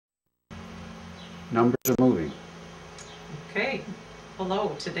Numbers are moving. Okay.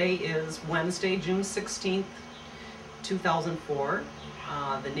 Hello. Today is Wednesday, June 16th, 2004.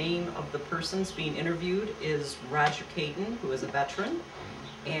 The name of the persons being interviewed is Roger Katon, who is a veteran,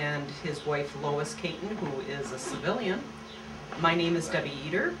 and his wife Lois Katon, who is a civilian. My name is Debbie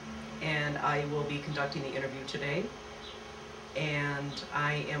Eater, and I will be conducting the interview today. And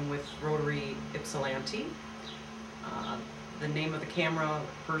I am with Rotary Ypsilanti. The name of the camera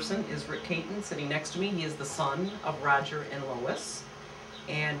person is Rick Katon, sitting next to me. He is the son of Roger and Lois.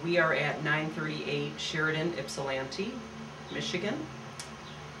 And we are at 938 Sheridan, Ypsilanti, Michigan.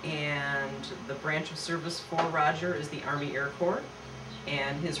 And the branch of service for Roger is the Army Air Corps,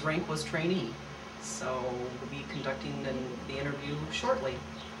 and his rank was trainee. So we'll be conducting the interview shortly.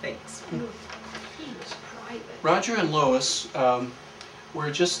 Thanks. Roger and Lois were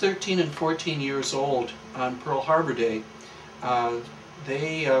just 13 and 14 years old on Pearl Harbor Day.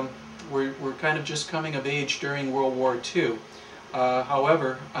 They were kind of just coming of age during World War II.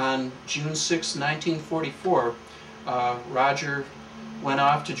 However, on June 6, 1944, Roger went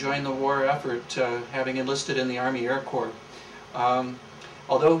off to join the war effort, having enlisted in the Army Air Corps.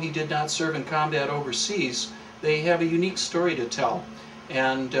 Although he did not serve in combat overseas, they have a unique story to tell.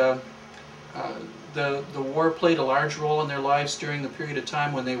 And the war played a large role in their lives during the period of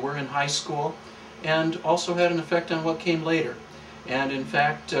time when they were in high school, and also had an effect on what came later. And in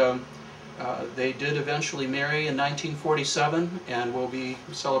fact, they did eventually marry in 1947, and will be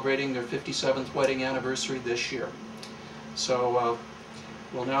celebrating their 57th wedding anniversary this year. So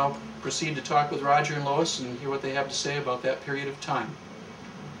we'll now proceed to talk with Roger and Lois and hear what they have to say about that period of time.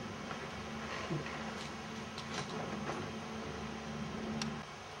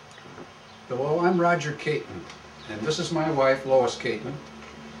 Hello, I'm Roger Katon, and this is my wife, Lois Katon,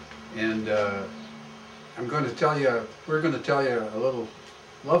 and we're going to tell you a little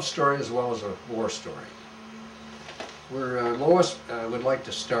love story as well as a war story. Lois would like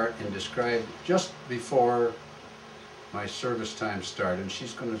to start and describe just before my service time started.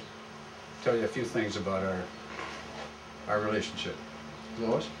 She's going to tell you a few things about our relationship.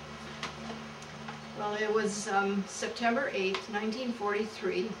 Lois? Well, it was September 8th,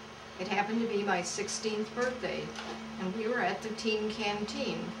 1943. It happened to be my 16th birthday, and we were at the teen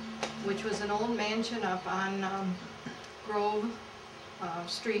canteen, which was an old mansion up on Grove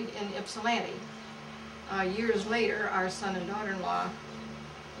Street in Ypsilanti. Years later, our son and daughter-in-law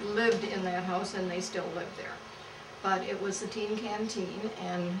lived in that house, and they still live there. But it was the teen canteen,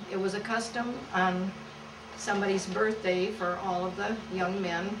 and it was a custom on somebody's birthday for all of the young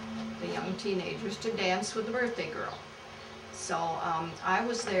men, the young teenagers, to dance with the birthday girl. So I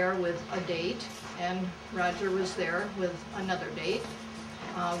was there with a date, and Roger was there with another date.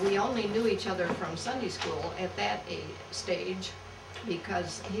 We only knew each other from Sunday school at that stage,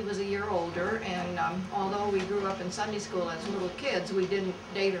 because he was a year older, and although we grew up in Sunday school as little kids, we didn't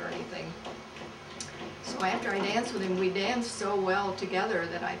date or anything. So after I danced with him, we danced so well together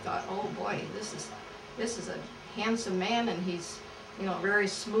that I thought, oh boy, this is a handsome man, and he's, you know, very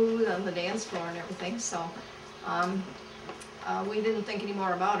smooth on the dance floor and everything. So we didn't think any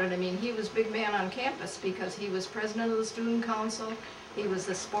more about it. I mean, he was big man on campus because he was president of the student council, he was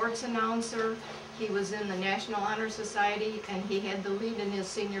the sports announcer, he was in the National Honor Society, and he had the lead in his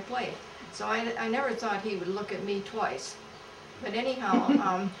senior play. So I never thought he would look at me twice. But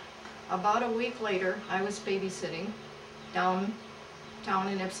anyhow, about a week later, I was babysitting downtown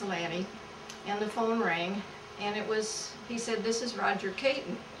in Ypsilanti, and the phone rang, and he said, "This is Roger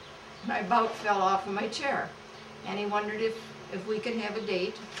Katon." And I about fell off of my chair, and he wondered if we could have a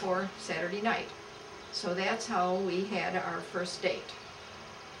date for Saturday night. So that's how we had our first date.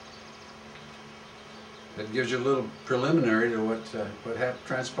 That gives you a little preliminary to what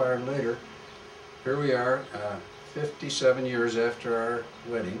transpired later. Here we are, 57 years after our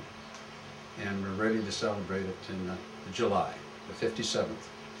wedding, and we're ready to celebrate it in July, the 57th.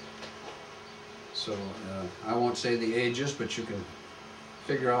 So I won't say the ages, but you can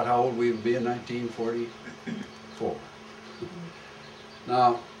figure out how old we would be in 1944.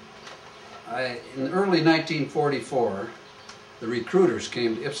 Now, in early 1944, the recruiters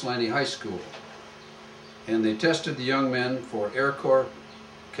came to Ypsilanti High School, and they tested the young men for Air Corps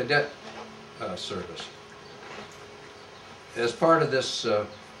cadet service. As part of this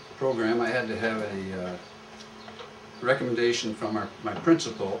program, I had to have a recommendation from my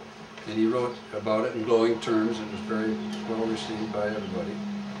principal, and he wrote about it in glowing terms. It was very well received by everybody.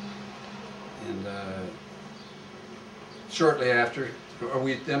 And shortly after,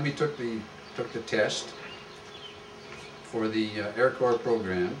 then we took the test for the Air Corps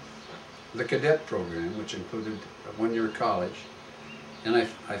program, the cadet program, which included a one-year college, and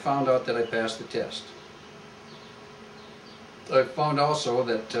I found out that I passed the test. I found also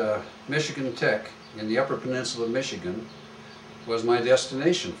that Michigan Tech in the Upper Peninsula of Michigan was my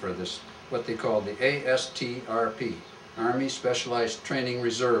destination for this, what they call the ASTRP, Army Specialized Training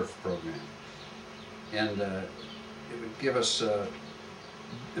Reserve Program. And it would give us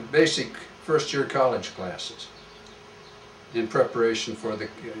basic first-year college classes in preparation for the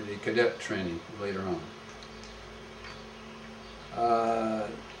cadet training later on.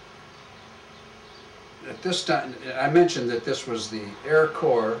 At this time, I mentioned that this was the Air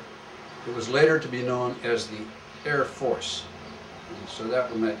Corps. It was later to be known as the Air Force. And so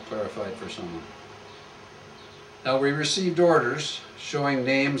that might clarify it for someone. Now, we received orders showing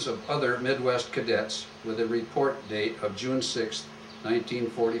names of other Midwest cadets with a report date of June 6,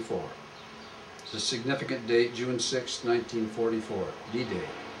 1944. It's a significant date, June 6, 1944, D-Day.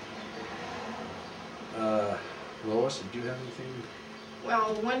 Lois, did you have anything?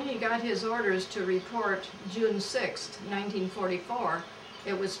 Well, when he got his orders to report June 6th, 1944,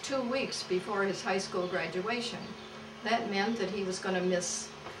 it was 2 weeks before his high school graduation. That meant that he was going to miss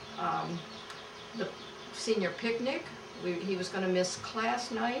the senior picnic, he was going to miss class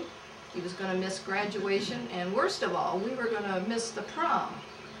night, he was going to miss graduation, and worst of all, we were going to miss the prom.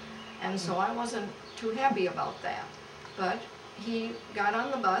 And so I wasn't too happy about that. But he got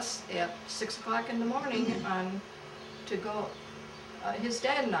on the bus at 6 o'clock in the morning to go. His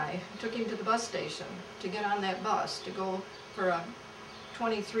dad and I took him to the bus station to get on that bus to go for a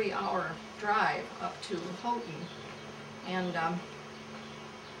 23-hour drive up to Houghton. And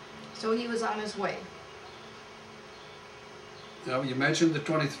so he was on his way. Now, you mentioned the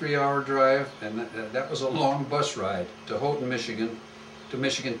 23-hour drive, and that was a long bus ride to Houghton, Michigan, to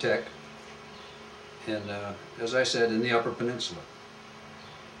Michigan Tech, and as I said, in the Upper Peninsula.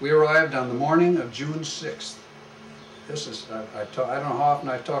 We arrived on the morning of June 6th. This is, I don't know how often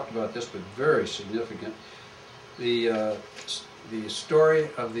I've talked about this, but very significant. The story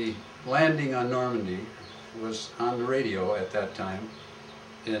of the landing on Normandy was on the radio at that time,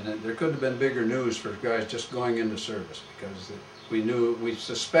 and there couldn't have been bigger news for guys just going into service, because we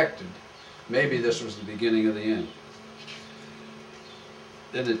suspected maybe this was the beginning of the end.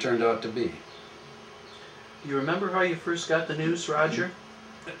 Then it turned out to be. You remember how you first got the news, Roger?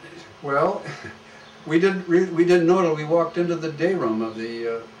 Well, we didn't know till we walked into the day room of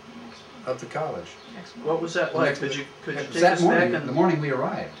the college. What was that like? Could you take that us morning, back the morning we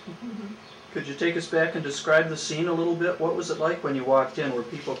arrived. Could you take us back and describe the scene a little bit? What was it like when you walked in? Were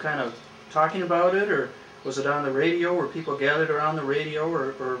people kind of talking about it, or was it on the radio? Were people gathered around the radio,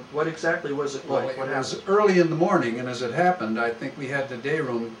 or what exactly was it like? Well, it was early in the morning, and as it happened, I think we had the day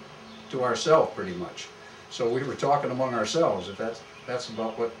room to ourselves pretty much. So we were talking among ourselves. If that's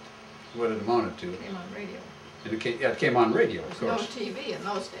about what it amounted to. It came on radio. It came on radio, of There was course. no TV in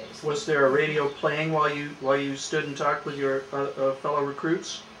those days. Was there a radio playing while you stood and talked with your fellow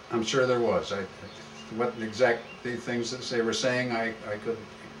recruits? I'm sure there was. What exact the things that they were saying, I couldn't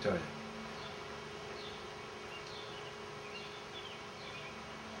tell you.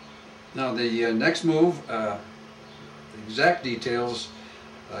 Now the next move, the exact details,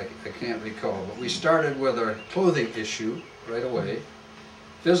 I can't recall, but we started with our clothing issue right away,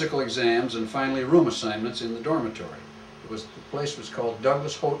 physical exams, and finally room assignments in the dormitory. The place was called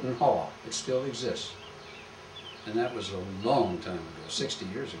Douglas Houghton Hall. It still exists. And that was a long time ago, 60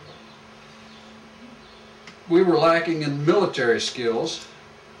 years ago. We were lacking in military skills,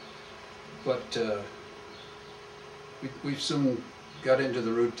 but we soon got into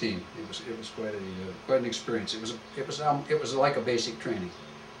the routine. It was quite an experience. It was like a basic training.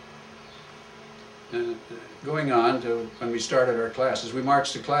 And going on to when we started our classes, we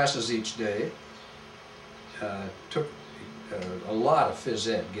marched to classes each day. Took a lot of phys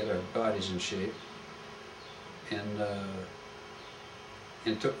ed, get our bodies in shape, and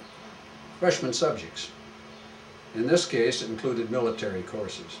took freshman subjects. In this case, it included military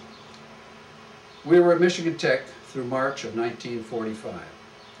courses. We were at Michigan Tech through March of 1945.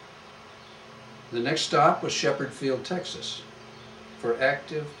 The next stop was Shepherd Field, Texas, for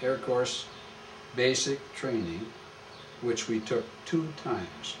active Air Force basic training, which we took 2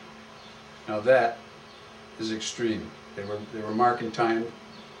 times. Now that is extreme. They were marking time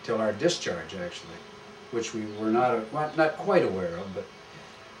till our discharge, actually, which we were not quite aware of, but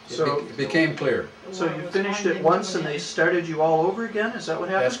it became clear. So you finished it once and they started you all over again? Is that what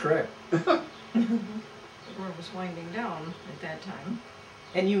happened? That's correct. The war was winding down at that time.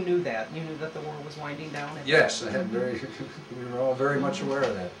 And you knew that? You knew that the war was winding down? Yes, we were all very much aware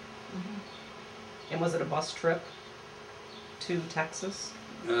of that. And was it a bus trip to Texas?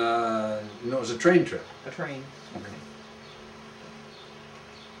 No, it was a train trip. A train, okay.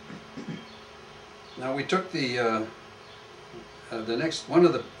 Now we took the next, one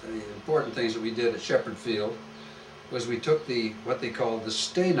of the important things that we did at Shepherd Field was we took what they called the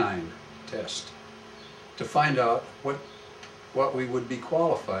Stay-9 test to find out what we would be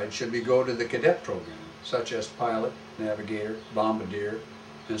qualified should we go to the cadet program, such as pilot, navigator, bombardier,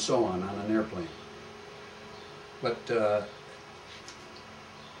 and so on an airplane. But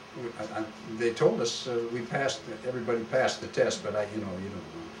they told us we passed, everybody passed the test, but you don't know.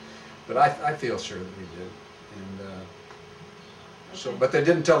 But I feel sure that we did. And so, but they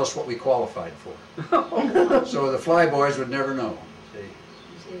didn't tell us what we qualified for. So the fly boys would never know. See?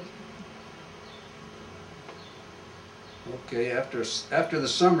 Okay, after the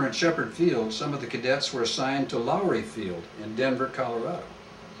summer at Shepherd Field, some of the cadets were assigned to Lowry Field in Denver, Colorado.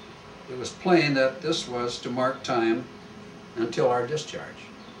 It was plain that this was to mark time until our discharge.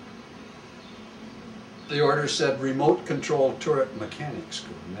 The order said remote control turret mechanic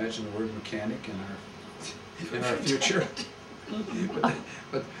school. Imagine the word mechanic in our future.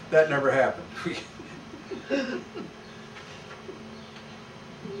 but that never happened.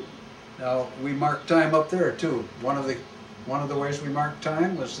 Now we marked time up there too. One of the ways we marked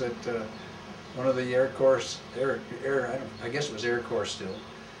time was that one of the Air Corps, I guess it was Air Corps still,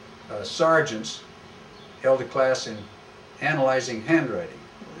 sergeants held a class in analyzing handwriting.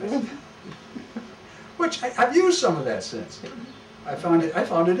 Which I've used some of that since. I found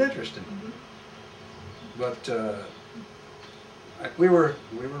it interesting. But we were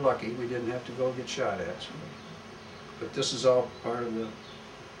lucky. We didn't have to go get shot at. So. But this is all part of the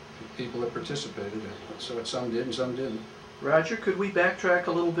people that participated. So some did and some didn't. Roger, could we backtrack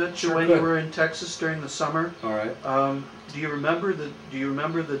a little bit to Sure when could. you were in Texas during the summer? All right. Do you remember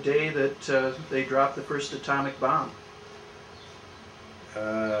the day that they dropped the first atomic bomb?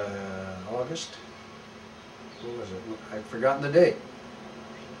 August. What was it? I've forgotten the date.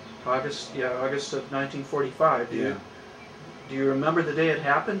 August of 1945. Yeah. Do you remember the day it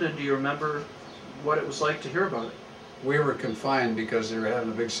happened, and do you remember what it was like to hear about it? We were confined because they were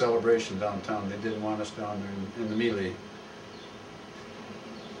having a big celebration downtown. They didn't want us down there in the melee.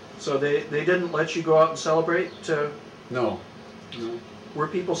 So they didn't let you go out and celebrate? No. Were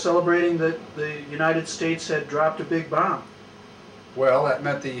people celebrating that the United States had dropped a big bomb? Well, that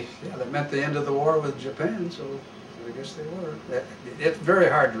meant the end of the war with Japan, so I guess they were. It's very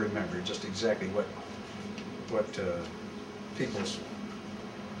hard to remember just exactly what people's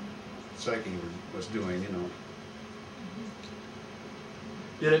psyche was doing, you know.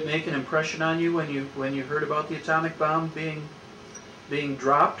 Did it make an impression on you when you heard about the atomic bomb being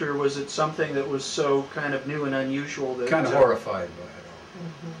dropped, or was it something that was so kind of new and unusual that Kind of horrified by it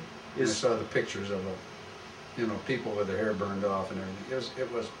all. I saw the pictures of people with their hair burned off and everything.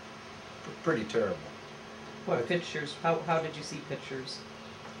 It was pretty terrible. What pictures? How did you see pictures?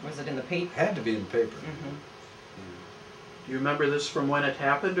 Was it in the paper? Had to be in the paper. Do you remember this from when it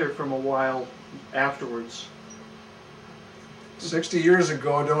happened, or from a while afterwards? 60 years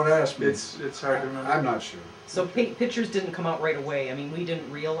ago, don't ask me. It's hard to remember. I'm not sure. So pictures didn't come out right away. I mean, we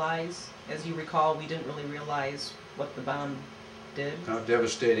didn't realize, as you recall, we didn't really realize what the bomb did. How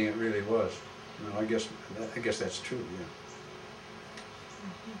devastating it really was. No, I guess that's true.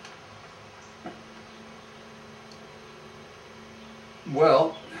 Yeah.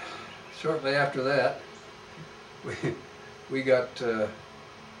 Well, shortly after that, we got the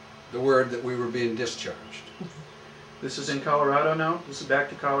word that we were being discharged. This is in Colorado now? This is back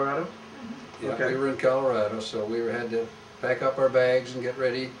to Colorado? Yeah, Okay. we were in Colorado, so we had to pack up our bags and get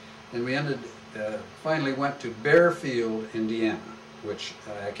ready. And we finally went to Bear Field, Indiana, which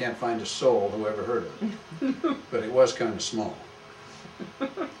I can't find a soul who ever heard of. But it was kind of small.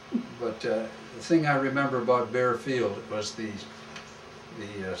 But the thing I remember about Bear Field was the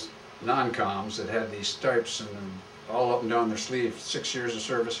non-coms that had these stripes and all up and down their sleeve, 6 years of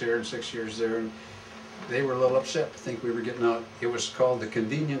service here and 6 years there. And they were a little upset to think we were getting out. It was called the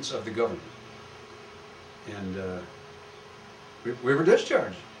convenience of the government. And we were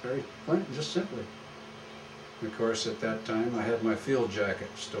discharged, very plain, just simply. Of course, at that time, I had my field jacket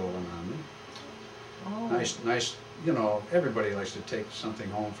stolen on me. Oh. Nice, everybody likes to take something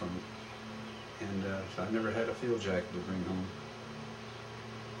home from me. And so I never had a field jacket to bring home.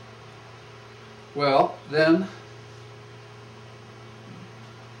 Well, then,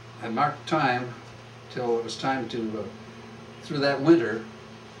 I marked time till it was time to, through that winter,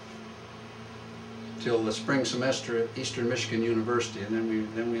 till the spring semester at Eastern Michigan University, and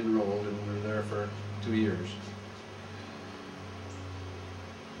then we enrolled, and we were there for 2 years.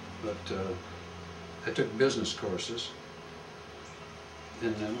 But I took business courses,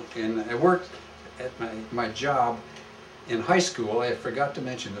 and I worked at my job. in high school, I forgot to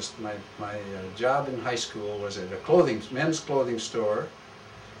mention this, my job in high school was at a men's clothing store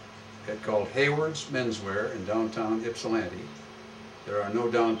called Hayward's Menswear in downtown Ypsilanti. There are no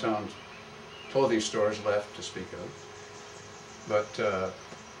downtown clothing stores left to speak of. But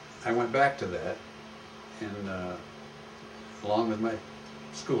I went back to that, and along with my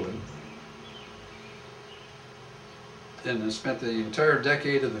schooling. And I spent the entire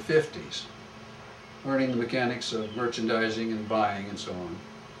decade of the 50s learning the mechanics of merchandising and buying and so on.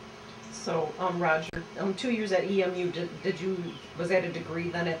 So, Roger, 2 years at EMU, was that a degree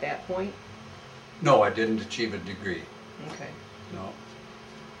then at that point? No, I didn't achieve a degree. Okay. No,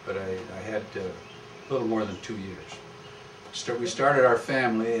 but I had a little more than 2 years. We started our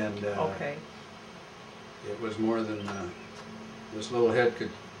family, and Okay. it was more than this little head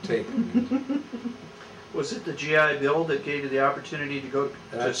could take. Was it the GI Bill that gave you the opportunity to go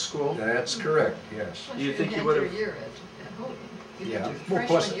to school? That's correct, yes. Do you think you had would your have- year at Houghton. You had Yeah, your well,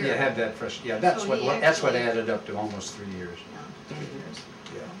 plus freshman you year. had that fresh. Yeah, that's So what he that's what actually- added up to almost 3 years. Yeah, 3 years.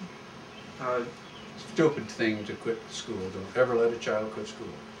 Yeah, stupid thing to quit school. Don't ever let a child quit school.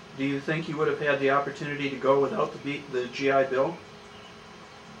 Do you think you would have had the opportunity to go without the GI Bill?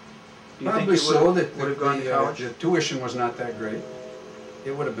 Do you Probably think you so. would have gone to college? The tuition was not that great.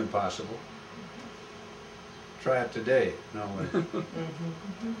 It would have been possible. Try it today. No way.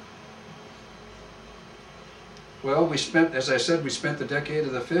 Well, as I said, we spent the decade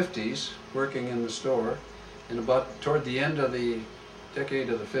of the 50s working in the store, and about toward the end of the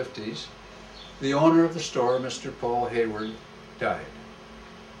decade of the 50s, the owner of the store, Mr. Paul Hayward, died.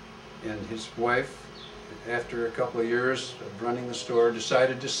 And his wife, after a couple of years of running the store,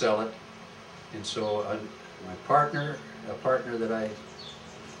 decided to sell it. And so my partner, a partner that I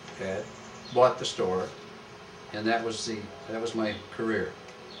had, bought the store, and that was my career,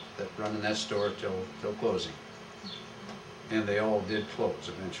 running that store till closing. And they all did close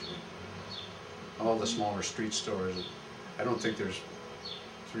eventually. All the smaller street stores. I don't think there's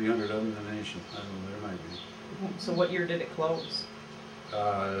 300 of them in the nation. I don't know, there might be. So what year did it close?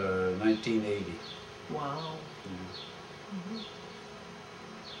 1980. Wow.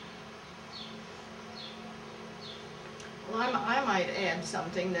 Well, I might add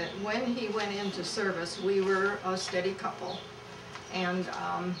something, that when he went into service, we were a steady couple. And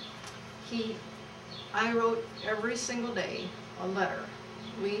I wrote every single day a letter.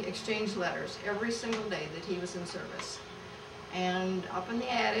 We exchanged letters every single day that he was in service. And up in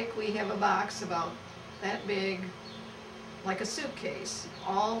the attic, we have a box about that big, like a suitcase,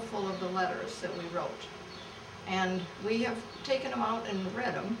 all full of the letters that we wrote. And we have taken them out and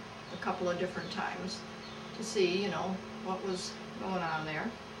read them a couple of different times to see, what was going on there.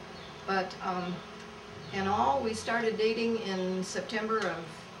 But in all, we started dating in September of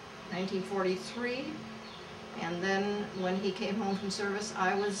 1943, and then when he came home from service,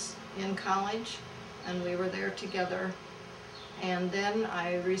 I was in college, and we were there together. And then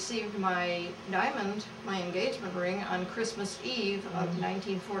I received my engagement ring on Christmas Eve of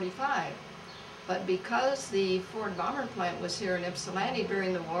 1945. But because the Ford bomber plant was here in Ypsilanti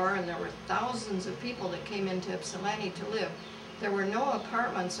during the war, and there were thousands of people that came into Ypsilanti to live, there were no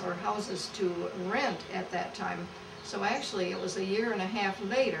apartments or houses to rent at that time. So actually it was a year and a half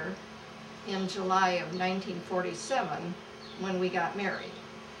later, in July of 1947, when we got married.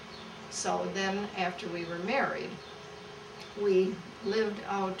 So then after we were married, we lived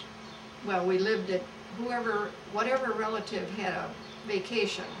out, well, we lived at whatever relative had a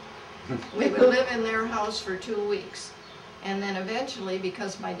vacation. We would live in their house for 2 weeks. And then eventually,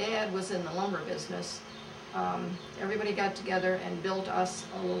 because my dad was in the lumber business, everybody got together and built us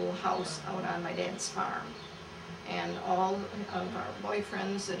a little house out on my dad's farm. And all of our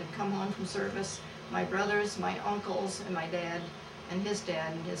boyfriends that had come home from service, my brothers, my uncles, and my dad, and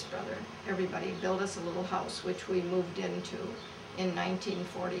his brother, everybody built us a little house, which we moved into in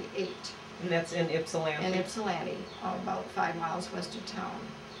 1948. And that's in Ypsilanti? In Ypsilanti, about 5 miles west of town.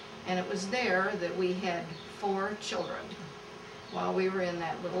 And it was there that we had 4 children while we were in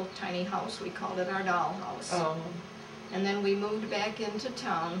that little tiny house. We called it our doll house. Oh. And then we moved back into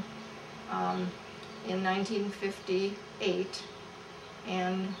town in 1958,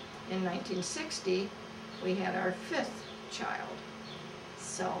 and in 1960 we had our 5th child.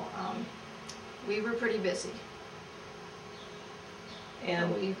 So we were pretty busy.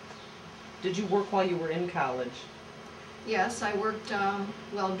 And did you work while you were in college? Yes, I worked,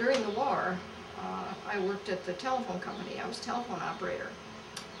 well, during the war, I worked at the telephone company. I was a telephone operator.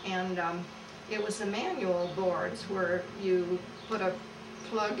 And it was the manual boards where you put a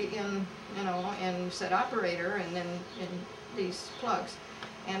plug in, and said operator, and then in these plugs.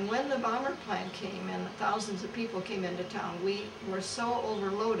 And when the bomber plant came and thousands of people came into town, we were so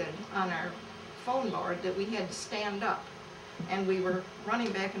overloaded on our phone board that we had to stand up. And we were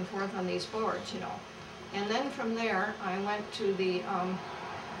running back and forth on these boards, you know. And then from there, I went to the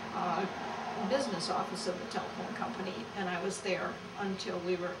business office of the telephone company, and I was there until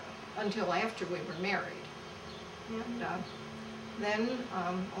after we were married. And then,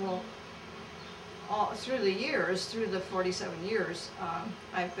 through the years, through the 47 years,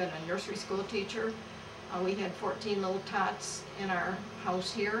 I've been a nursery school teacher. We had 14 little tots in our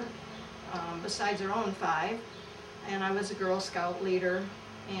house here, besides our own 5. And I was a Girl Scout leader,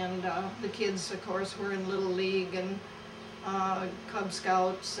 and the kids, of course, were in Little League and Cub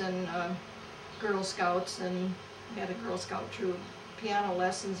Scouts and Girl Scouts, and had a Girl Scout troop, piano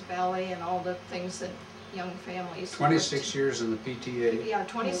lessons, ballet, and all the things that young families. 26 years in the PTA. Yeah,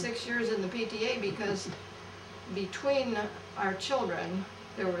 26 years in the PTA, because between our children,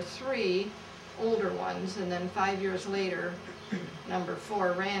 there were 3 older ones, and then 5 years later, number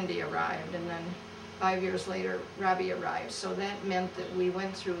 4, Randy, arrived, and then 5 years later, Robbie arrived. So that meant that we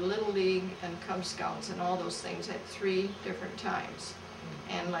went through Little League and Cub Scouts and all those things at 3 different times.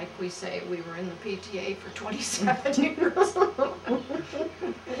 And like we say, we were in the PTA for 27 years.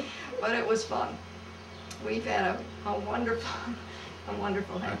 But it was fun. We've had a wonderful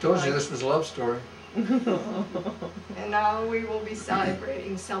happy I told you life. this was a love story. And now we will be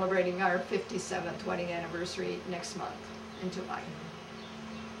celebrating our 57th wedding anniversary next month in July.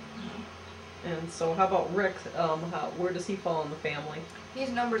 And so how about Rick? Where does he fall in the family? He's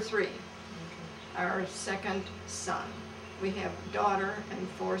number 3, our second son. We have a daughter and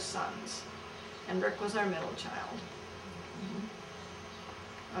 4 sons. And Rick was our middle child.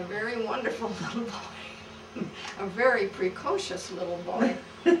 A very wonderful little boy. A very precocious little boy.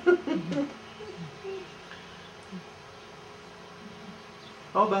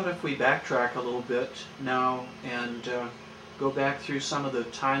 How about if we backtrack a little bit now and go back through some of the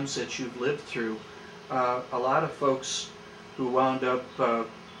times that you've lived through? A lot of folks who wound up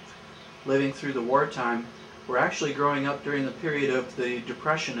living through the wartime were actually growing up during the period of the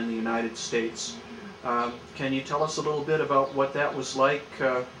Depression in the United States. Can you tell us a little bit about what that was like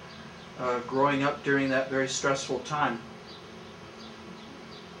growing up during that very stressful time?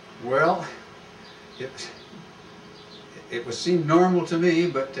 Well, it was seemed normal to me,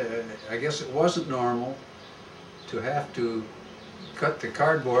 but I guess it wasn't normal to have to cut the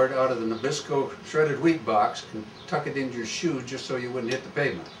cardboard out of the Nabisco shredded wheat box and tuck it into your shoe just so you wouldn't hit the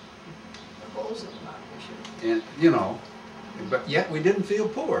pavement. The holes in the bottom of your shoe. And, you know, but yet we didn't feel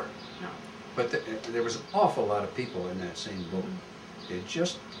poor. No. But there was an awful lot of people in that same boat. It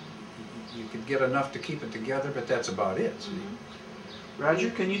just, you could get enough to keep it together, but that's about it. See? Roger,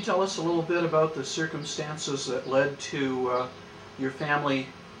 can you tell us a little bit about the circumstances that led to your family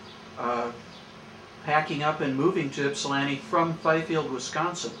packing up and moving to Ypsilanti from Fifield,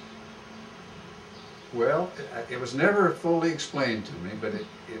 Wisconsin? Well, it was never fully explained to me, but it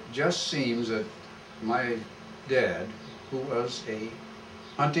just seems that my dad, who was a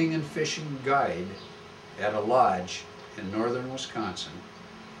hunting and fishing guide at a lodge in northern Wisconsin,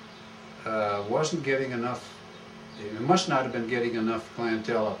 wasn't getting enough, it must not have been getting enough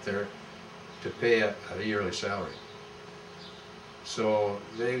clientele up there to pay a yearly salary. So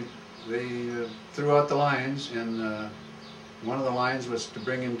they threw out the lines, and one of the lines was to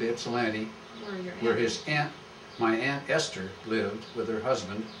bring him to Ypsilanti, where his aunt, my Aunt Esther, lived with her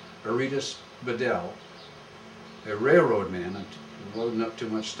husband, Aretas Bedell, a railroad man, and loading up too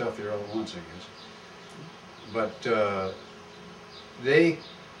much stuff here all at once, I guess. But they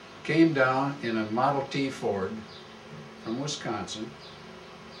came down in a Model T Ford from Wisconsin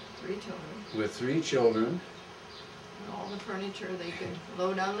 3 children. with 3 children. And all the furniture they could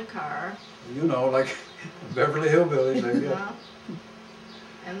load on the car. You know, like Beverly Hillbillies, maybe.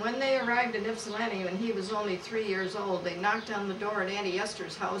 And when they arrived in Ypsilanti, when he was only 3 years old, they knocked on the door at Auntie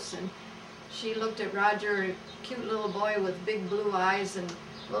Esther's house, and she looked at Roger, a cute little boy with big blue eyes and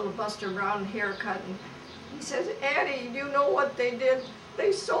little Buster Brown haircut, and he says, "Auntie, you know what they did?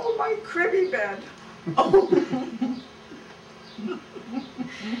 They sold my cribby bed."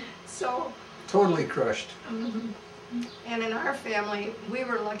 So Totally crushed. And in our family, we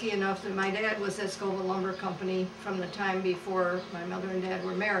were lucky enough that my dad was at Scoville Lumber Company from the time before my mother and dad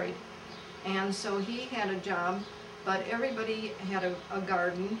were married. And so he had a job, but everybody had a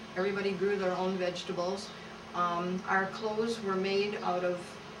garden. Everybody grew their own vegetables. Our clothes were made out of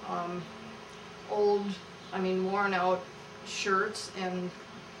old, worn out shirts and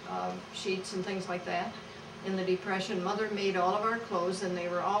sheets and things like that. In the Depression, Mother made all of our clothes, and they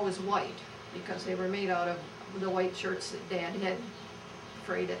were always white because they were made out of the white shirts that Dad had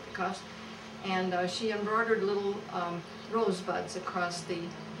frayed at the cuffs. And she embroidered little rosebuds across the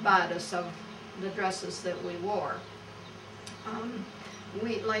bodice of the dresses that we wore.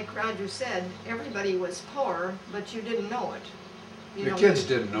 Like Roger said, everybody was poor, but you didn't know it. The kids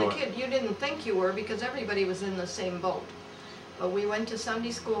didn't know it. You didn't think you were, because everybody was in the same boat. But we went to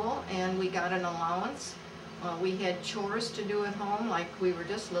Sunday school and we got an allowance. We had chores to do at home, like we were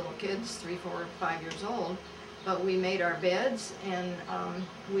just little kids, 3, 4, 5 years old. But we made our beds, and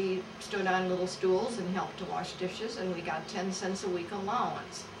we stood on little stools and helped to wash dishes, and we got 10 cents a week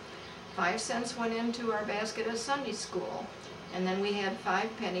allowance. 5 cents went into our basket of Sunday school, and then we had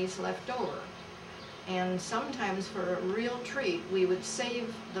 5 pennies left over. And sometimes for a real treat, we would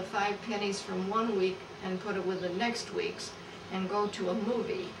save the 5 pennies from one week and put it with the next week's and go to a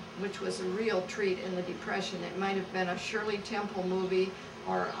movie, which was a real treat in the Depression. It might have been a Shirley Temple movie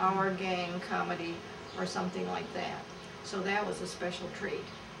or Our Gang comedy or something like that. So that was a special treat.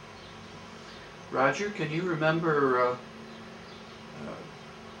 Roger, can you remember,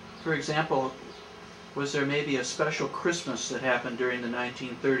 for example, was there maybe a special Christmas that happened during the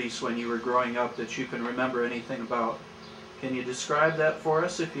 1930s when you were growing up that you can remember anything about? Can you describe that for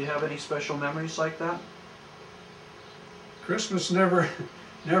us if you have any special memories like that? Christmas never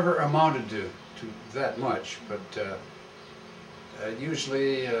amounted to that much, but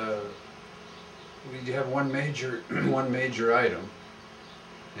usually we have one major item,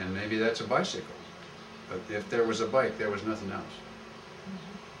 and maybe that's a bicycle. But if there was a bike, there was nothing else.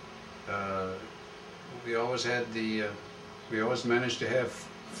 We always had we always managed to have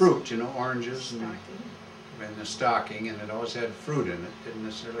fruit, you know, oranges and a stocking, and it always had fruit in it. Didn't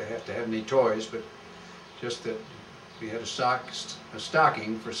necessarily have to have any toys, but just that we had a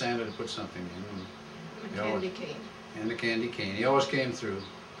stocking for Santa to put something in. And a candy cane. And a candy cane. He always came through.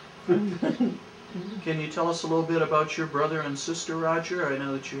 Can you tell us a little bit about your brother and sister, Roger? I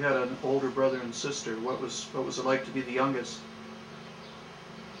know that you had an older brother and sister. What was it like to be the youngest?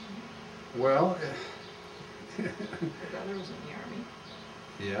 Well, Your brother was in the Army.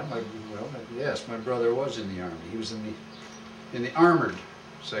 yeah, yes, my brother was in the Army. He was in the armored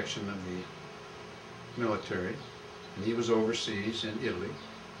section of the military, and he was overseas in Italy.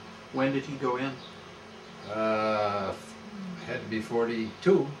 When did he go in? Had to be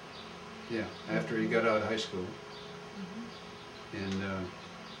 42. Yeah, after he got out of high school. And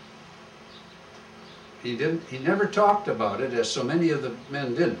he never talked about it, as so many of the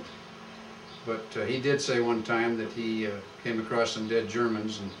men didn't. But he did say one time that he came across some dead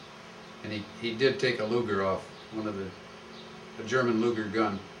Germans, and he did take a Luger off, a German Luger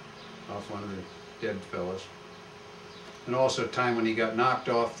gun off one of the dead fellas. And also a time when he got knocked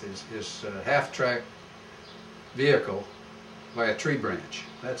off his half-track vehicle by a tree branch.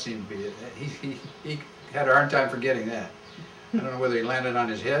 That seemed to be it. He had a hard time forgetting that. I don't know whether he landed on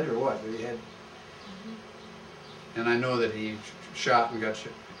his head or what, but he had. And I know that he shot and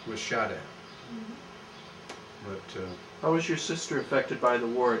was shot at. But how was your sister affected by the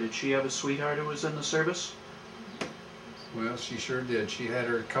war? Did she have a sweetheart who was in the service? Well, she sure did. She had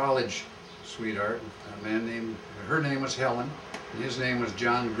her college sweetheart, her name was Helen, and his name was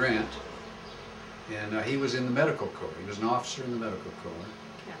John Grant. And he was in the medical corps. He was an officer in the medical corps.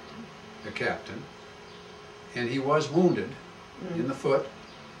 A captain. And he was wounded in the foot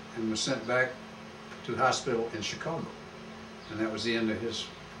and was sent back to hospital in Chicago. And that was the end of his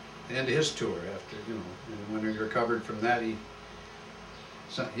tour. After, you know, and when he recovered from that, he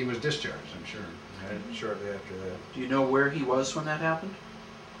was discharged, I'm sure, shortly after that. Do you know where he was when that happened?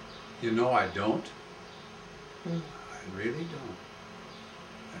 You know, I don't. I really don't.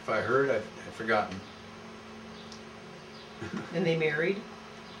 If I heard, I've forgotten. And they married?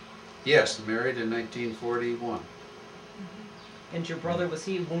 Yes, married in 1941. And your brother, was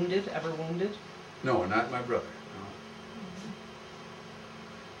he wounded, ever wounded? No, not my brother. No.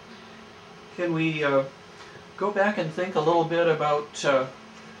 Can we go back and think a little bit about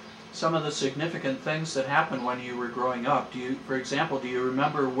some of the significant things that happened when you were growing up? For example, do you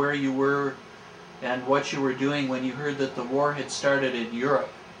remember where you were and what you were doing when you heard that the war had started in Europe?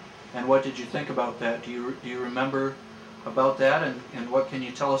 And what did you think about that? Do you remember about that, and what can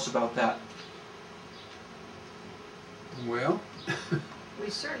you tell us about that? Well, we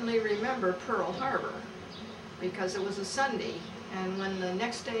certainly remember Pearl Harbor, because it was a Sunday, and when the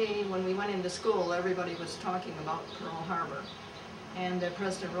next day when we went into school, everybody was talking about Pearl Harbor, and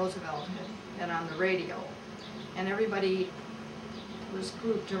President Roosevelt had been on the radio, and everybody was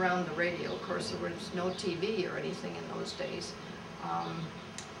grouped around the radio. Of course, there was no TV or anything in those days.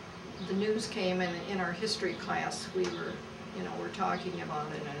 The news came, and in our history class we were talking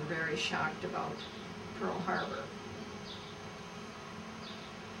about it and very shocked about Pearl Harbor.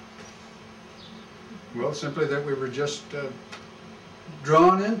 Well, simply that we were just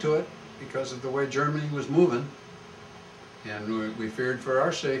drawn into it because of the way Germany was moving. And we feared for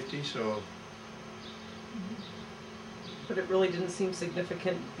our safety, so. But it really didn't seem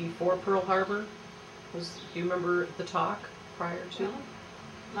significant before Pearl Harbor? Do you remember the talk prior to? Well,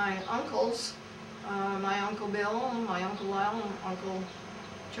 my uncles, my Uncle Bill, my Uncle Lyle, and Uncle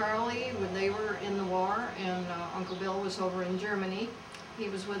Charlie, when they were in the war, and Uncle Bill was over in Germany. He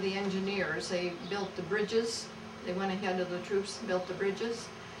was with the engineers. They built the bridges. They went ahead of the troops and built the bridges.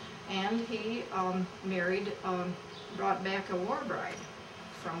 And he married, brought back a war bride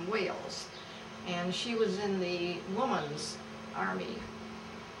from Wales. And she was in the Women's Army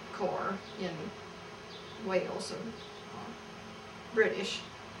Corps in Wales, British,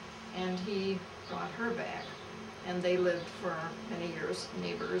 and he brought her back. And they lived for many years,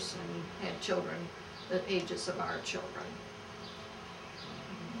 neighbors, and had children the ages of our children.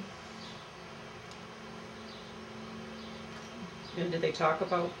 And did they talk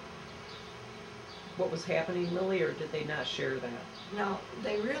about what was happening really, or did they not share that? Now,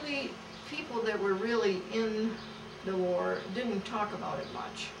 people that were really in the war didn't talk about it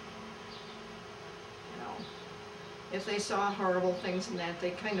much. You know, if they saw horrible things and that,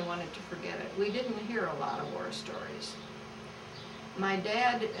 they kind of wanted to forget it. We didn't hear a lot of war stories. My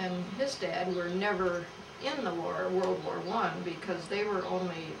dad and his dad were never in the war, World War I, because they were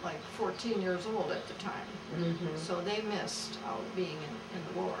only like 14 years old at the time. Mm-hmm. So they missed out being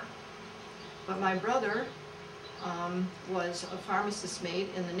in the war. But my brother was a pharmacist mate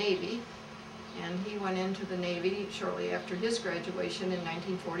in the Navy, and he went into the Navy shortly after his graduation in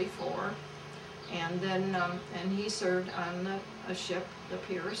 1944, and then and he served on a ship, the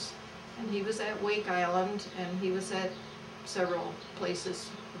Pierce, and he was at Wake Island, and he was at several places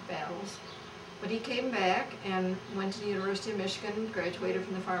with battles. But he came back and went to the University of Michigan, graduated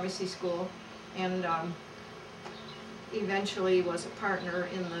from the pharmacy school, and eventually was a partner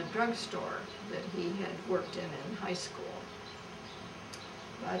in the drugstore that he had worked in high school.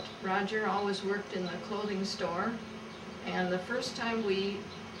 But Roger always worked in the clothing store, and the first time we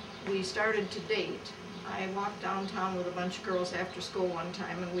started to date, I walked downtown with a bunch of girls after school one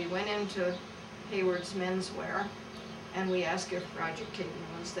time, and we went into Hayward's Menswear, and we asked if Roger Katon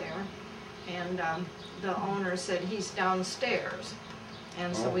was there, and the owner said he's downstairs.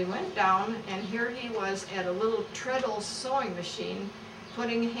 And so we went down, and here he was at a little treadle sewing machine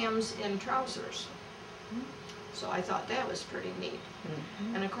putting hems in trousers. So I thought that was pretty neat.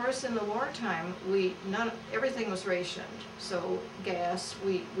 Mm-hmm. And of course in the wartime, everything was rationed. So gas,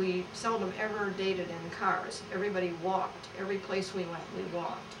 we seldom ever dated in cars. Everybody walked. Every place we went, we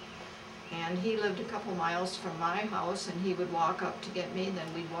walked. And he lived a couple miles from my house, and he would walk up to get me,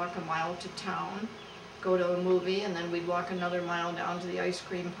 then we'd walk a mile to town, go to a movie, and then we'd walk another mile down to the ice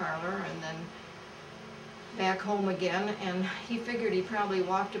cream parlor, and then back home again. And he figured he probably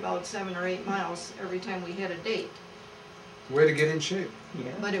walked about 7 or 8 miles every time we had a date. Way to get in shape.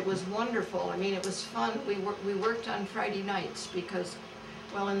 Yeah. But it was wonderful. I mean, it was fun. We worked on Friday nights because,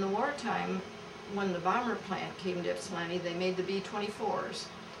 well, in the wartime, when the bomber plant came to Ypsilanti, they made the B-24s.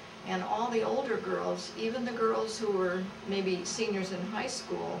 And all the older girls, even the girls who were maybe seniors in high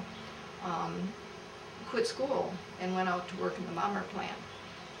school, quit school and went out to work in the bomber plant.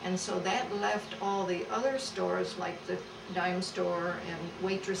 And so that left all the other stores, like the dime store and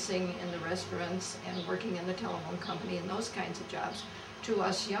waitressing in the restaurants and working in the telephone company and those kinds of jobs, to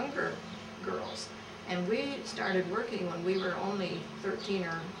us younger girls. And we started working when we were only 13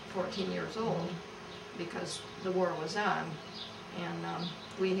 or 14 years old because the war was on. And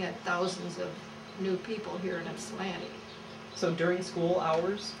we had thousands of new people here in Ypsilanti. So during school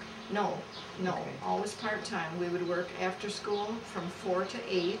hours? No, Okay. always part-time. We would work after school from 4 to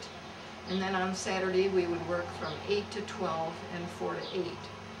 8, and then on Saturday we would work from 8 to 12 and 4 to 8.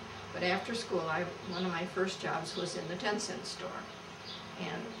 But after school, one of my first jobs was in the 10-cent store,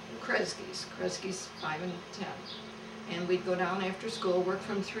 and Kresge's 5 and 10. And we'd go down after school, work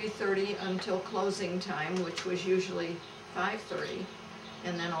from 3:30 until closing time, which was usually 5:30,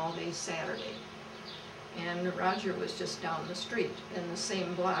 and then all day Saturday. And Roger was just down the street in the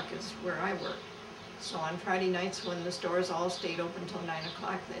same block as where I worked. So on Friday nights when the stores all stayed open till 9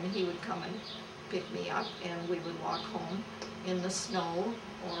 o'clock, then he would come and pick me up, and we would walk home in the snow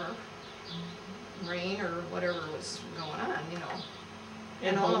or rain or whatever was going on, you know.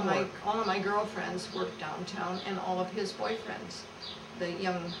 And all of my girlfriends worked downtown, and all of his boyfriends, the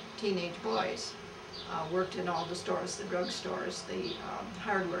young teenage boys, worked in all the stores, the drug stores, the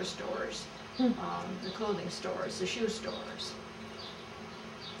hardware stores, the clothing stores, the shoe stores.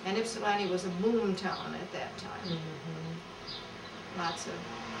 And Ypsilanti was a boom town at that time. Mm-hmm. lots of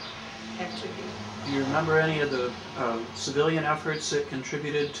activity. Do you remember any of the civilian efforts that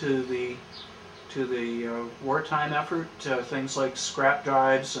contributed to the wartime effort? Things like scrap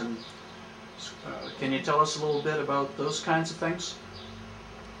drives, and can you tell us a little bit about those kinds of things?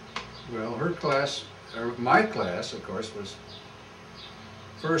 Well, her class, or my class, of course, was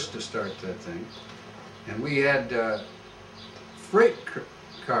first to start that thing. And we had freight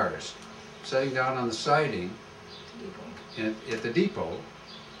cars setting down on the siding at the depot.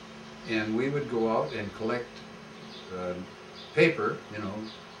 And we would go out and collect paper, you know,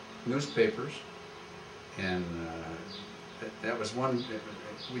 newspapers. And that was one,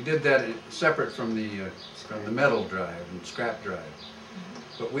 we did that separate from the metal drive and scrap drive.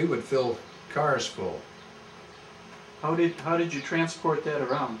 But we would fill cars full. How did you transport that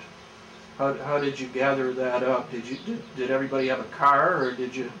around? How did you gather that up? Did everybody have a car, or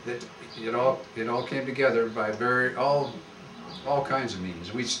did you? It all came together by all kinds of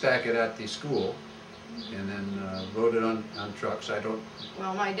means. We'd stack it at the school, and then load it on trucks.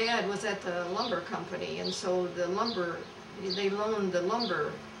 Well, my dad was at the lumber company, and so they loaned the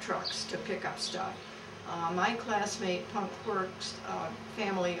lumber trucks to pick up stuff. My classmate, Punk Quirk's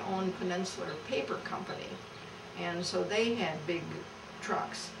family owned Peninsular Paper Company, and so they had big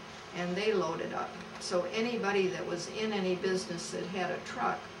trucks, and they loaded up. So anybody that was in any business that had a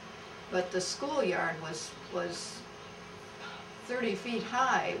truck, but the schoolyard was 30 feet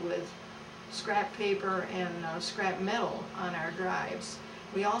high with scrap paper and scrap metal on our drives.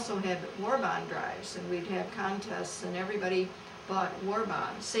 We also had war bond drives, and we'd have contests, and everybody bought war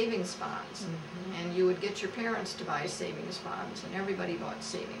bonds, savings bonds, and you would get your parents to buy savings bonds, and everybody bought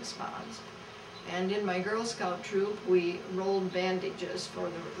savings bonds. And in my Girl Scout troop, we rolled bandages for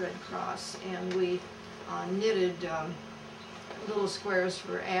the Red Cross, and we knitted little squares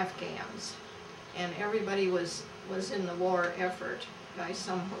for Afghans, and everybody was in the war effort by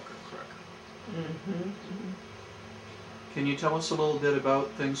some hook or crook. Can you tell us a little bit about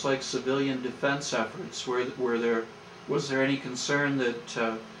things like civilian defense efforts? Was there any concern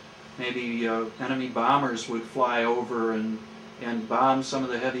that maybe enemy bombers would fly over and bomb some of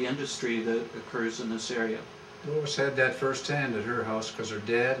the heavy industry that occurs in this area? Lois had that firsthand at her house because her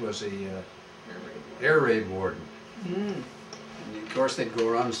dad was a air raid warden. And of course they'd go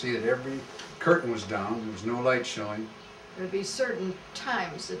around and see that every curtain was down, there was no light showing. There would be certain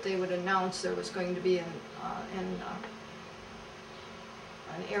times that they would announce there was going to be an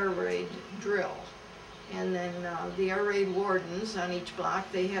air raid drill. And then the air raid wardens on each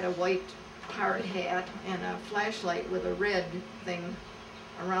block, they had a white hard hat and a flashlight with a red thing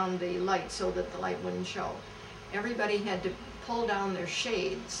around the light so that the light wouldn't show. Everybody had to pull down their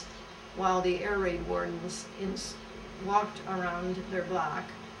shades while the air raid wardens walked around their block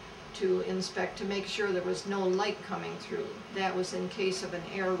to inspect, to make sure there was no light coming through. That was in case of an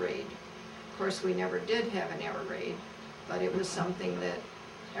air raid. Of course, we never did have an air raid, but it was something that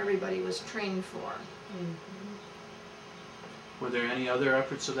everybody was trained for. Were there any other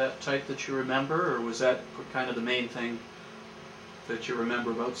efforts of that type that you remember, or was that kind of the main thing that you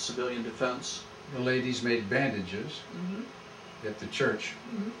remember about civilian defense? The ladies made bandages at the church.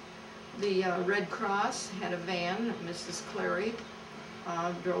 The Red Cross had a van. Mrs. Clary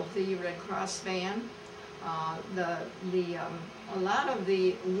drove the Red Cross van. A lot of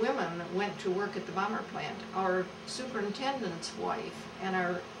the women went to work at the bomber plant. Our superintendent's wife and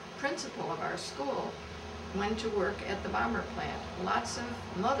our principal of our school went to work at the bomber plant. Lots of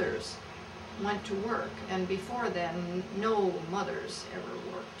mothers went to work, and before then, no mothers ever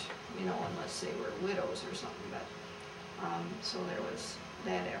worked, you know, unless they were widows or something. But so there was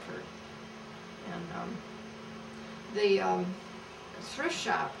that effort. And the thrift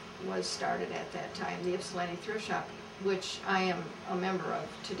shop was started at that time, the Ypsilanti Thrift Shop, which I am a member of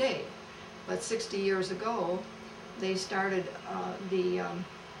today. But 60 years ago, they started the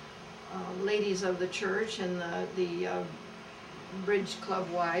ladies of the church and the bridge club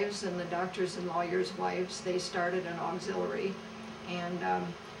wives and the doctors and lawyers' wives. They started an auxiliary, and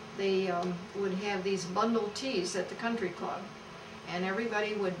they would have these bundle teas at the country club, and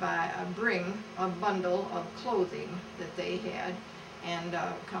everybody would bring a bundle of clothing that they had and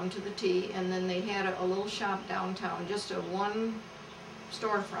come to the tea. And then they had a little shop downtown, just a one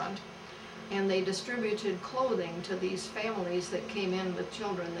storefront, and they distributed clothing to these families that came in with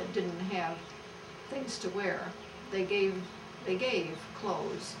children that didn't have things to wear. They gave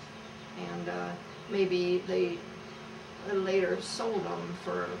clothes, and maybe they later sold them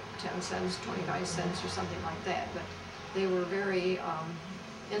for 10 cents, 25 cents or something like that. But they were very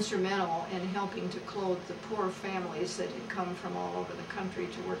instrumental in helping to clothe the poor families that had come from all over the country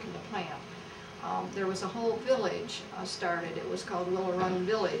to work in the plant. there was a whole village started. It was called Willow Run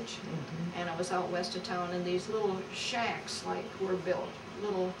Village, and it was out west of town, and these little shacks like were built,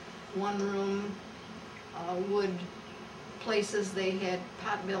 little one-room wood places. They had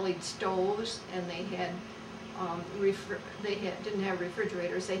pot-bellied stoves, and they had didn't have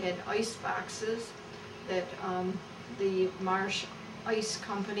refrigerators. They had ice boxes that the Marsh Ice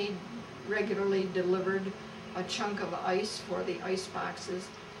Company regularly delivered a chunk of ice for the ice boxes.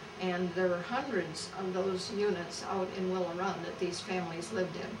 And there were hundreds of those units out in Willow Run that these families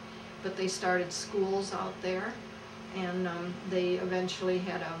lived in. But they started schools out there, and they eventually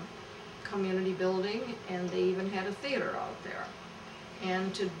had a community building, and they even had a theater out there.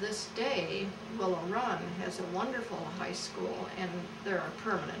 And to this day, Willow Run has a wonderful high school, and there are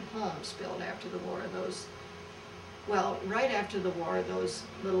permanent homes built after the war. Those, well, right after the war, those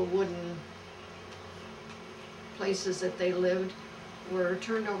little wooden places that they lived were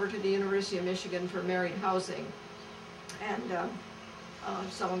turned over to the University of Michigan for married housing. And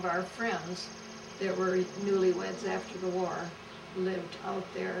some of our friends that were newlyweds after the war lived out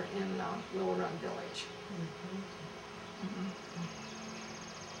there in Willow Run Village.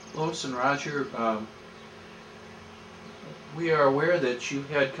 Lois and Roger, we are aware that you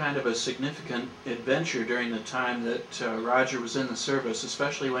had kind of a significant adventure during the time that Roger was in the service,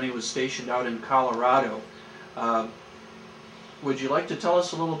 especially when he was stationed out in Colorado. Would you like to tell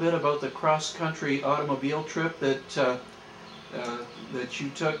us a little bit about the cross-country automobile trip that that you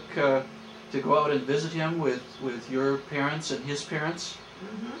took to go out and visit him with your parents and his parents?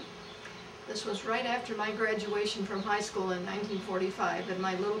 This was right after my graduation from high school in 1945, and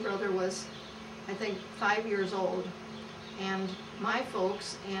my little brother was, I think, 5 years old. And my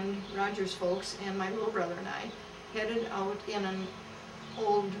folks and Roger's folks and my little brother and I headed out in an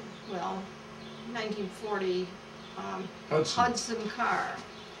old, well, 1940 Hudson car.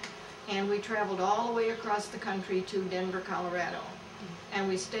 And we traveled all the way across the country to Denver, Colorado. And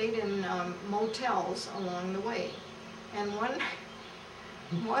we stayed in motels along the way. And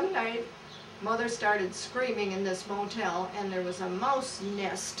one night, Mother started screaming in this motel, and there was a mouse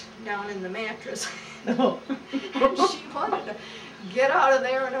nest down in the mattress. And she wanted to get out of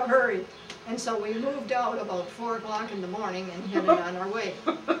there in a hurry. And so we moved out about 4 o'clock in the morning and headed on our way.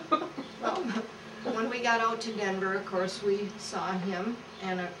 Well, when we got out to Denver, of course, we saw him,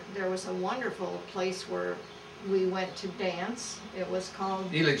 and there was a wonderful place where we went to dance. It was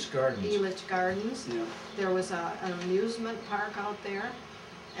called Elix Gardens. Elix Gardens. Yeah. There was an amusement park out there.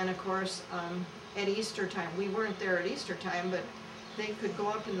 And of course, at Easter time, we weren't there at Easter time, but they could go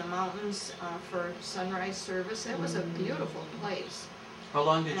up in the mountains for sunrise service. It was a beautiful place. How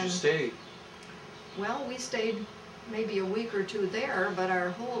long did you stay? Well, we stayed maybe a week or two there, but our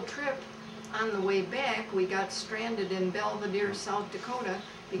whole trip, on the way back, we got stranded in Belvedere, South Dakota,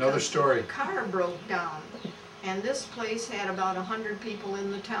 because the car broke down. And this place had about 100 people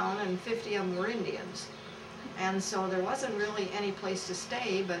in the town, and 50 of them were Indians. And so there wasn't really any place to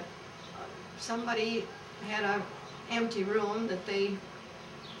stay, but somebody had an empty room that they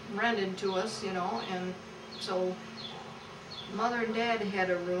rented to us, you know, and so Mother and Dad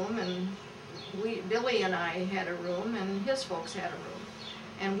had a room, and Billy and I had a room, and his folks had a room.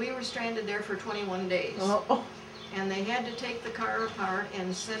 And we were stranded there for 21 days. Oh. And they had to take the car apart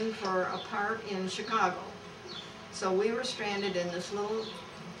and send for a part in Chicago. So we were stranded in this little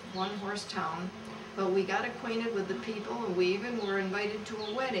one-horse town. But we got acquainted with the people, and we even were invited to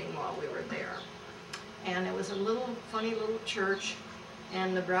a wedding while we were there. And it was a little funny little church,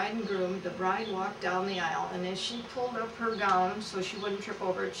 and the bride and groom, the bride walked down the aisle, and as she pulled up her gown so she wouldn't trip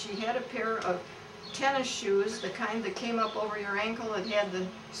over it, she had a pair of tennis shoes, the kind that came up over your ankle that had the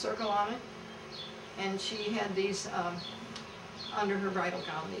circle on it. And she had these under her bridal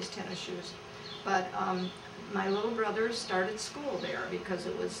gown, these tennis shoes. But my little brother started school there because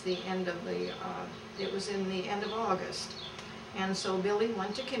it was the end of the, it was in the end of August. And so Billy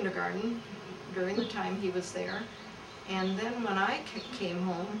went to kindergarten during the time he was there. And then when I came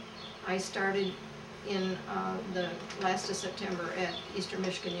home, I started in the last of September at Eastern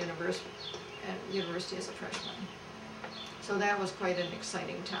Michigan University as a freshman. So that was quite an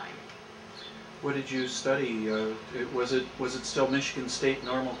exciting time. What did you study? Was it still Michigan State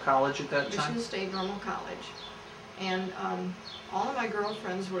Normal College at that time? Michigan State Normal College. And all of my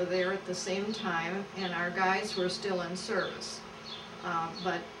girlfriends were there at the same time, and our guys were still in service.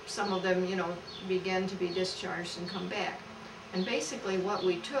 But some of them, you know, began to be discharged and come back. And basically what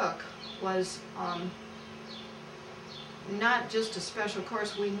we took was not just a special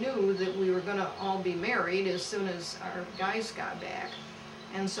course. We knew that we were going to all be married as soon as our guys got back.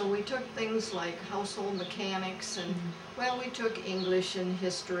 And so we took things like household mechanics, and, well, we took English and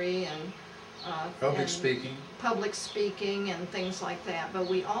history, and Public and speaking. public speaking and things like that. But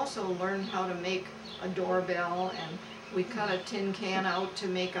we also learned how to make a doorbell, and we cut a tin can out to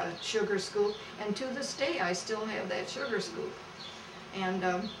make a sugar scoop. And to this day, I still have that sugar scoop.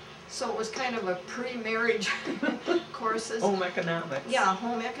 And so it was kind of a pre-marriage courses. Home economics. Yeah,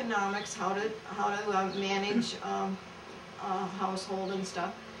 home economics, how to manage a household and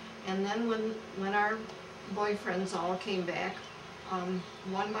stuff. And then when our boyfriends all came back,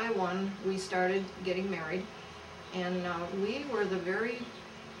 one by one, we started getting married. And we were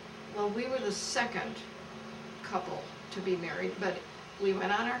we were the second couple to be married, but we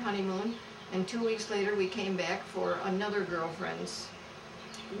went on our honeymoon, and 2 weeks later we came back for another girlfriend's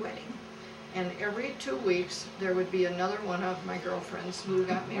wedding. And every 2 weeks there would be another one of my girlfriends who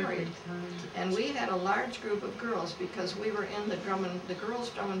got married. And we had a large group of girls because we were in the girls'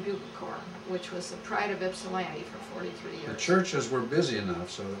 drum and bugle corps, which was the pride of Ypsilanti for 43 years. The churches were busy enough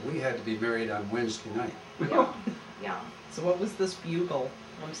so that we had to be married on Wednesday night. Yeah, yeah. So what was this bugle?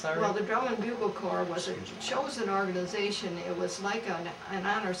 I'm sorry. Well, the Drum and Bugle Corps was a chosen organization. It was like an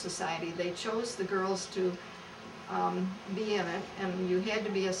honor society. They chose the girls to be in it, and you had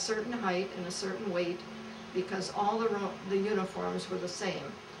to be a certain height and a certain weight because all the uniforms were the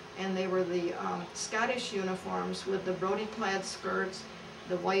same. And they were the Scottish uniforms with the Brodie plaid skirts,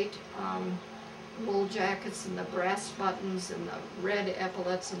 the white wool jackets and the brass buttons and the red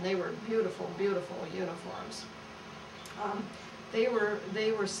epaulets, and they were beautiful, beautiful uniforms. They were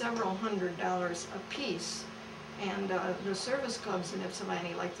several $100s a piece, and the service clubs in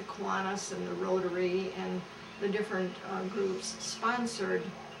Ypsilanti, like the Kiwanis and the Rotary and the different groups, sponsored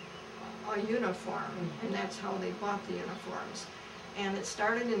a uniform, and that's how they bought the uniforms. And it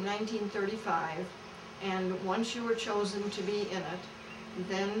started in 1935, and once you were chosen to be in it,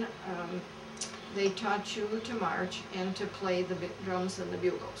 then they taught you to march and to play the drums and the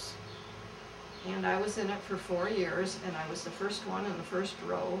bugles. And I was in it for 4 years, and I was the first one in the first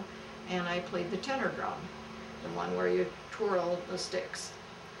row, and I played the tenor drum, the one where you twirl the sticks.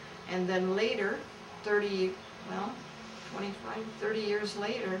 And then later, 30 years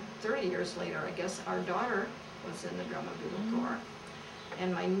later, I guess, our daughter was in the drum and bugle corps,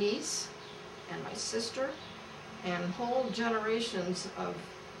 and my niece and my sister and whole generations of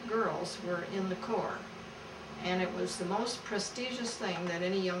girls were in the corps. And it was the most prestigious thing that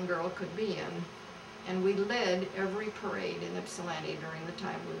any young girl could be in. And we led every parade in Ypsilanti during the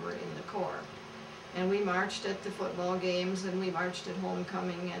time we were in the corps. And we marched at the football games, and we marched at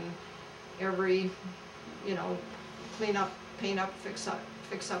homecoming, and every, clean up, paint up, fix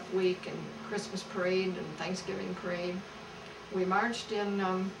up week, and Christmas parade and Thanksgiving parade. We marched in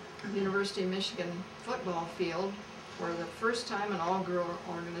University of Michigan football field for the first time an all-girl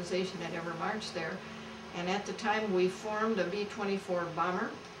organization had ever marched there. And at the time we formed a B-24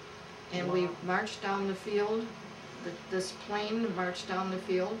 bomber, and we marched down the field. This plane marched down the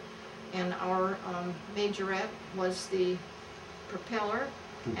field, and our majorette was the propeller,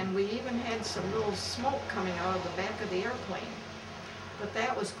 and we even had some little smoke coming out of the back of the airplane. But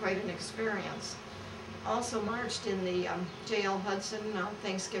that was quite an experience. Also marched in the J.L. Hudson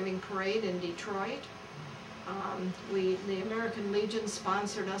Thanksgiving Parade in Detroit. The American Legion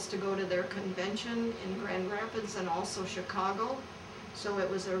sponsored us to go to their convention in Grand Rapids and also Chicago. So it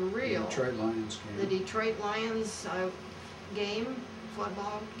was a real... Detroit Lions game. The Detroit Lions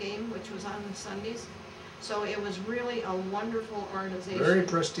football game, which was on Sundays. So it was really a wonderful organization. Very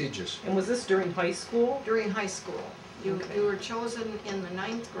prestigious. And was this during high school? During high school. You were chosen in the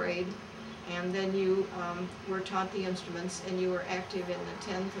 9th grade, and then you were taught the instruments, and you were active in the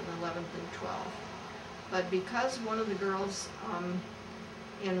 10th and 11th and 12th. But because one of the girls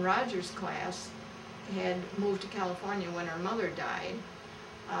in Roger's class had moved to California when her mother died,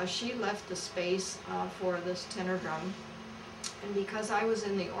 she left the space for this tenor drum. And because I was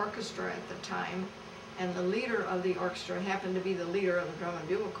in the orchestra at the time, and the leader of the orchestra happened to be the leader of the drum and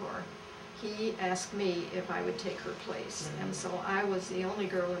bugle corps, he asked me if I would take her place. And so I was the only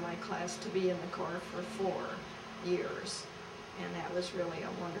girl in my class to be in the corps for 4 years. And that was really a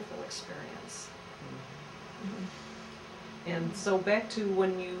wonderful experience. And so back to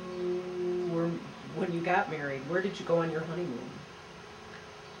when you got married, where did you go on your honeymoon?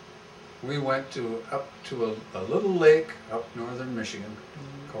 We went up to a little lake up northern Michigan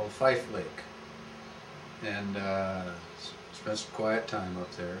called Fife Lake, and spent some quiet time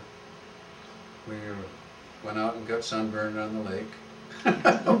up there. We went out and got sunburned on the lake,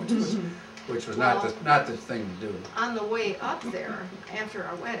 which was not the thing to do. On the way up there, after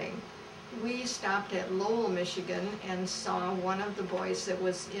our wedding, we stopped at Lowell, Michigan, and saw one of the boys that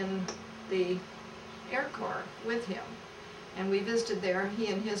was in the Air Corps with him. And we visited there, he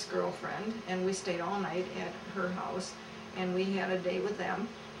and his girlfriend, and we stayed all night at her house, and we had a day with them.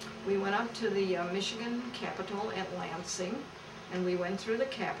 We went up to the Michigan Capitol at Lansing, and we went through the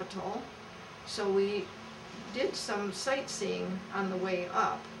Capitol. So we did some sightseeing on the way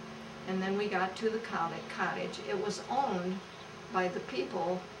up, and then we got to the cottage. It was owned by the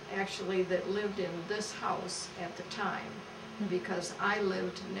people actually that lived in this house at the time, because I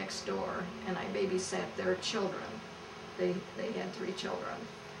lived next door and I babysat their children. They had 3 children.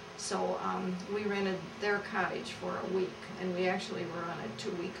 So we rented their cottage for a week, and we actually were on a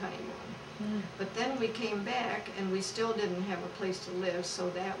 2-week honeymoon. But then we came back and we still didn't have a place to live, so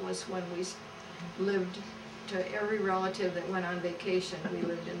that was when we lived to every relative that went on vacation. We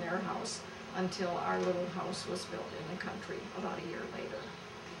lived in their house until our little house was built in the country about a year later.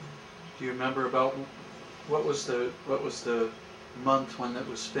 Do you remember about what was the month when that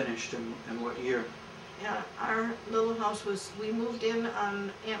was finished and what year? Yeah, our little house was, we moved in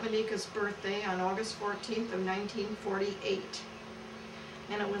on Aunt Monica's birthday on August 14th of 1948.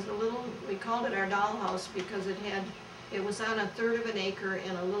 And it was a little, we called it our dollhouse because it was on 1/3 of an acre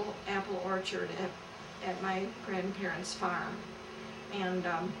in a little apple orchard at my grandparents' farm. And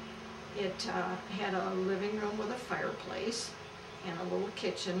it had a living room with a fireplace and a little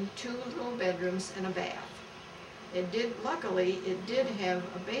kitchen, 2 little bedrooms and a bath. Luckily, it did have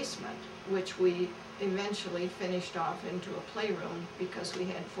a basement, which we eventually finished off into a playroom because we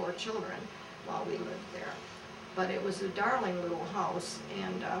had 4 children while we lived there. But it was a darling little house,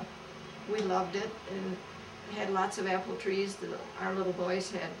 and we loved it, and had lots of apple trees. Our little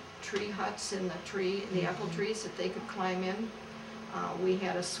boys had tree huts in the apple trees that they could climb in. We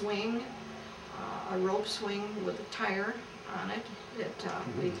had a swing, a rope swing with a tire on it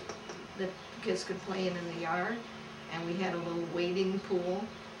that kids could play in the yard, and we had a little wading pool,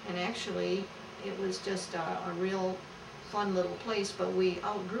 and actually it was just a real fun little place, but we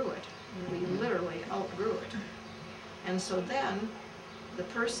outgrew it. We literally outgrew it. And so then the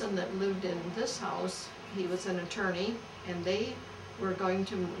person that lived in this house, he was an attorney, and they were going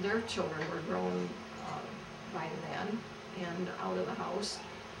to, their children were grown by then and out of the house,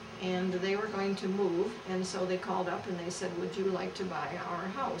 and they were going to move, and so they called up and they said, would you like to buy our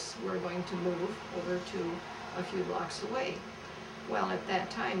house? We're going to move over to a few blocks away. Well, at that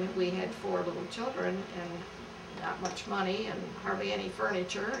time we had 4 little children and not much money and hardly any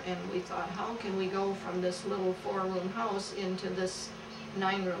furniture, and we thought, how can we go from this little 4-room house into this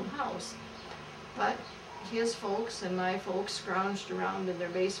 9-room house? But his folks and my folks scrounged around in their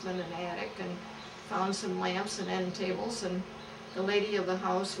basement and attic and found some lamps and end tables, and the lady of the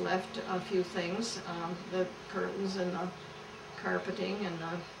house left a few things, the curtains and the carpeting and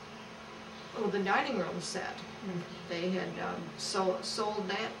the dining room set. They had sold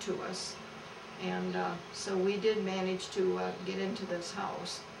that to us, and so we did manage to get into this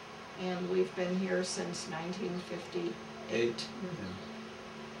house, and we've been here since 1958.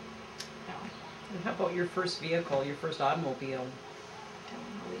 Yeah. And how about your first vehicle, your first automobile? Tell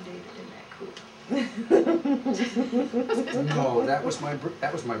them how we dated in that coupe. No, that was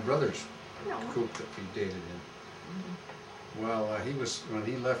my brother's No. coupe that we dated in. Well, he was, when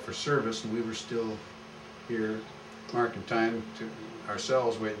he left for service and we were still here marking time to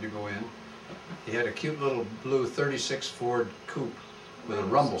ourselves waiting to go in, he had a cute little blue 36 Ford coupe with a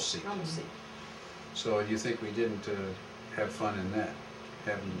rumble seat. Rumble seat. So you think we didn't have fun in that,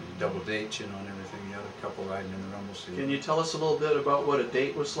 having double dates, you know, and everything, the other couple riding in the rumble seat. Can you tell us a little bit about what a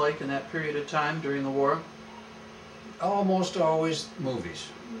date was like in that period of time during the war? Almost always movies.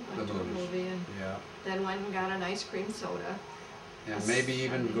 Went to a movie and Yeah. then went and got an ice cream soda. And maybe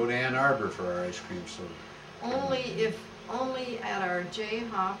even go to Ann Arbor for our ice cream soda. Only at our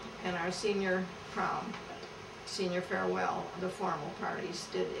J-Hop and our senior prom, senior farewell, the formal parties,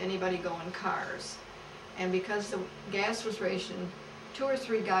 did anybody go in cars. And because the gas was rationed, 2 or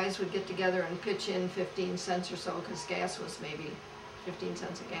 3 guys would get together and pitch in 15 cents or so, because gas was maybe 15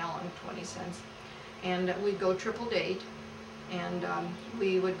 cents a gallon, 20 cents. And we'd go triple date, and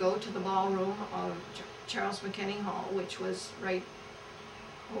we would go to the ballroom of Charles McKinney Hall, which was right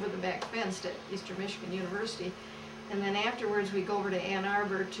over the back fence at Eastern Michigan University. And then afterwards we'd go over to Ann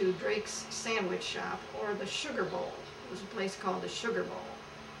Arbor to Drake's Sandwich Shop, or the Sugar Bowl. It was a place called the Sugar Bowl.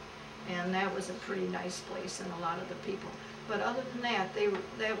 And that was a pretty nice place, and a lot of the people. But other than that,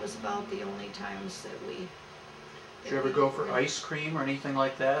 that was about the only times that we... Did you ever go for ice cream or anything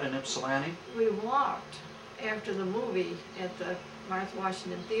like that in Ypsilanti? We walked after the movie at the Martha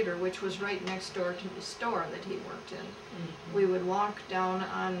Washington Theater, which was right next door to the store that he worked in. We would walk down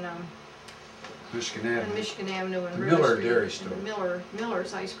on Michigan Avenue. Michigan Avenue and The River Miller Street, Dairy and Store. the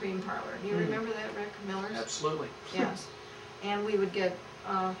Miller's Ice Cream Parlor. Do you remember that, Rick? Miller's? Absolutely. Yes. and we would get,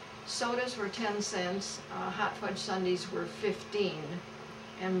 sodas were 10 cents, hot fudge sundaes were 15,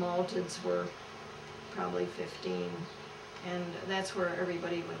 and malteds were probably 15, and that's where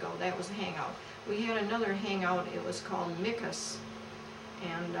everybody would go. That was a hangout. We had another hangout, it was called Mickus,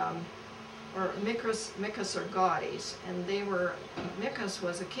 and or Mickus or Gaudis, and they were, Mickus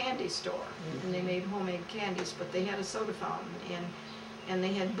was a candy store, and they made homemade candies, but they had a soda fountain, and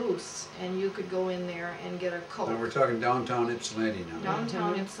they had booths, and you could go in there and get a Coke. Now we're talking downtown Ypsilanti now.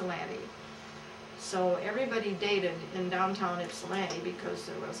 Downtown Ypsilanti. So everybody dated in downtown Ypsilanti because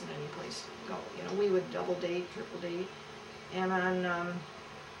there wasn't any place to go. You know, we would double date, triple date, and on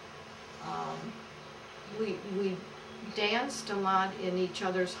we danced a lot in each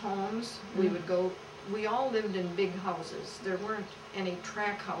other's homes. We would go. We all lived in big houses. There weren't any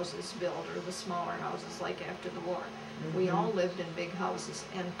track houses built or the smaller houses like after the war. We all lived in big houses,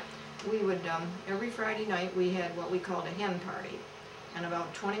 and we would every Friday night we had what we called a hen party. And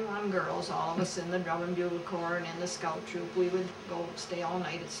about 21 girls, all of us in the drum and bugle corps and in the scout troop, we would go stay all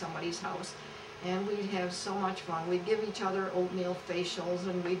night at somebody's house. And we'd have so much fun. We'd give each other oatmeal facials,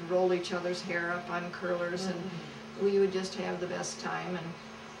 and we'd roll each other's hair up on curlers, and we would just have the best time. And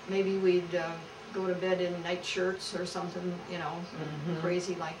maybe we'd go to bed in night shirts or something, you know,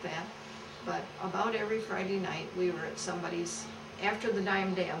 crazy like that. But about every Friday night we were at somebody's, after the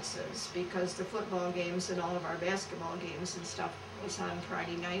dime dances, because the football games and all of our basketball games and stuff was on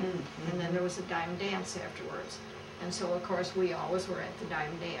Friday night, and then there was a dime dance afterwards. And so of course we always were at the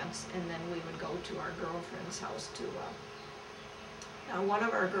dime dance, and then we would go to our girlfriend's house to, now one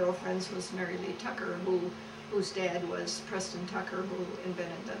of our girlfriends was Mary Lee Tucker, whose dad was Preston Tucker, who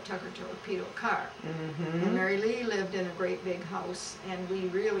invented the Tucker torpedo car. And Mary Lee lived in a great big house, and we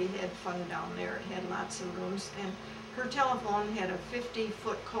really had fun down there. It had lots of rooms, and her telephone had a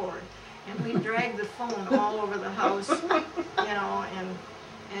 50-foot cord, and we dragged the phone all over the house, you know,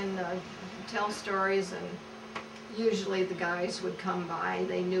 and tell stories, and usually the guys would come by.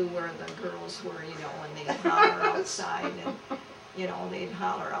 They knew where the girls were, you know, and they'd holler outside, and you know, they'd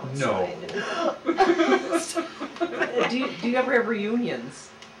holler outside. No. Do you ever have reunions?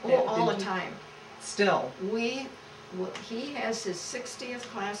 Oh, all the time. Still? He has his 60th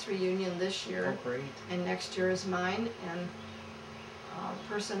class reunion this year. Oh, great. And next year is mine. And a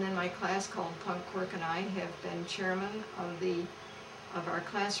person in my class called Punk Quirk and I have been chairman of our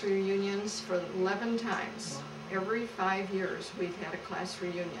class reunions for 11 times. Wow. Every 5 years we've had a class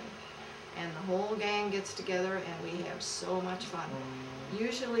reunion. And the whole gang gets together and we have so much fun.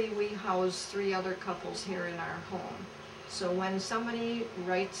 Usually we house 3 other couples here in our home. So when somebody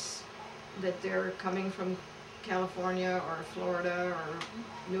writes that they're coming from California or Florida or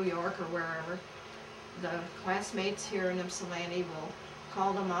New York or wherever, the classmates here in Ypsilanti will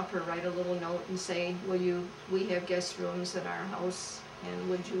call them up or write a little note and say, we have guest rooms at our house, and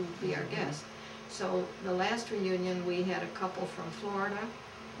would you be our guest? So the last reunion we had a couple from Florida,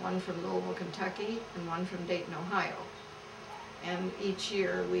 one from Louisville, Kentucky, and one from Dayton, Ohio. And each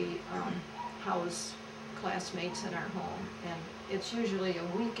year we house classmates in our home, and it's usually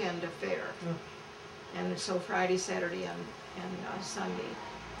a weekend affair. And so Friday, Saturday, and Sunday.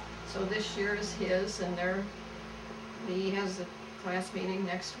 So this year is his, and he has a class meeting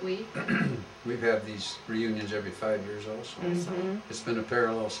next week. We've had these reunions every 5 years also. It's been a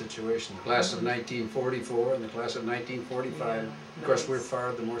parallel situation. The class of 1944 and the class of 1945. Of course, we're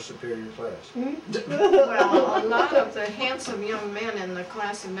far the more superior class. Well, a lot of the handsome young men in the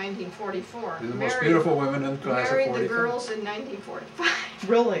class of 1944 and the most beautiful women in the class of 45. Married the girls in 1945.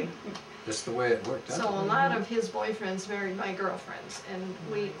 Really? That's the way it worked out. So a lot of his boyfriends married my girlfriends, and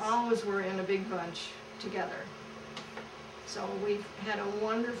we always were in a big bunch together. So we've had a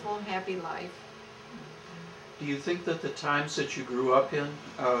wonderful, happy life. Do you think that the times that you grew up in,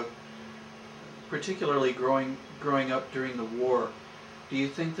 particularly growing up during the war, do you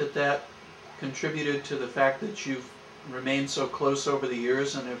think that that contributed to the fact that you've remained so close over the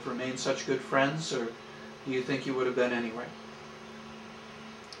years and have remained such good friends, or do you think you would have been anyway?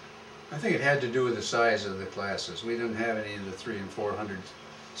 I think it had to do with the size of the classes. We didn't have any of the 300 and 400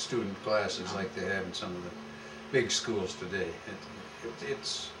 student classes like they have in some of the big schools today.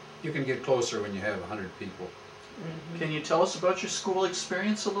 You can get closer when you have 100 people. Can you tell us about your school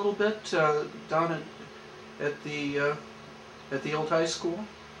experience a little bit down at the old high school?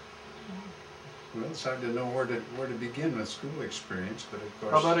 Well, it's hard to know where to begin with school experience, but of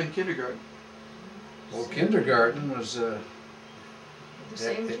course. How about in kindergarten? Well, kindergarten was The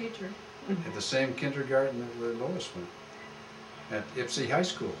same teacher. at the same kindergarten that where Lois went, at Ypsi High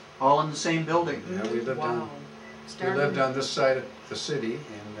School. All in the same building? Yeah, we lived on this side of the city,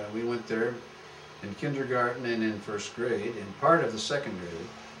 and we went there in kindergarten and in first grade, and part of the second grade.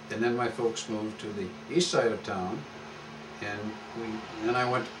 And then my folks moved to the east side of town, and then I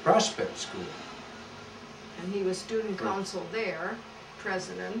went to Prospect School. And he was student council there,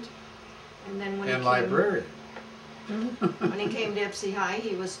 president, and then when And he librarian. when he came to Ypsi High,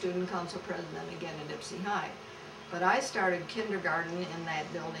 he was student council president again at Ypsi High. But I started kindergarten in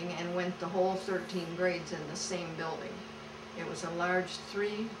that building and went the whole 13 grades in the same building. It was a large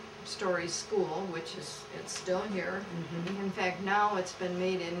 3-story school, which it's still here. In fact, now it's been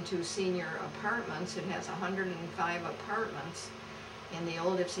made into senior apartments. It has 105 apartments in the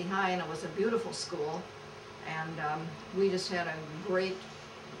old Ypsi High, and it was a beautiful school. And we just had a great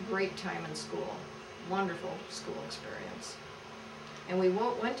time in school. Wonderful school experience. And we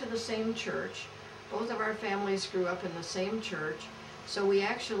went to the same church. Both of our families grew up in the same church, so we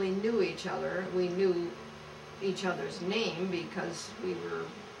actually knew each other. We knew each other's name because we were,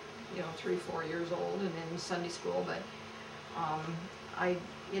 3, 4 years old and in Sunday school, but I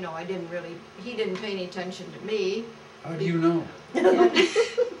didn't really, he didn't pay any attention to me. How do you know?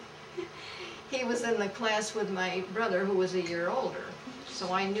 He was in the class with my brother, who was a year older,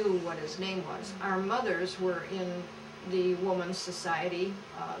 so I knew what his name was. Our mothers were in the Women's Society,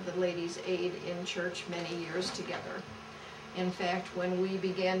 the Ladies' Aid in church many years together. In fact, when we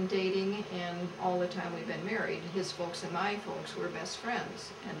began dating and all the time we've been married, his folks and my folks were best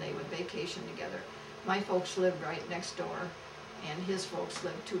friends, and they would vacation together. My folks lived right next door, and his folks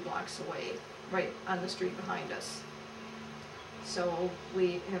lived 2 blocks away, right on the street behind us. So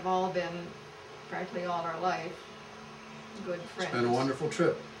we have all been, practically all our life, good friends. It's been a wonderful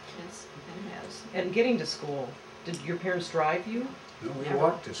trip. It has. And getting to school, did your parents drive you? No, we Never.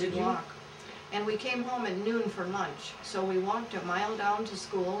 walked to school. Did you? Walk. And we came home at noon for lunch. So we walked a mile down to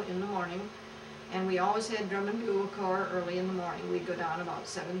school in the morning, and we always had drum and bugle corps early in the morning. We'd go down about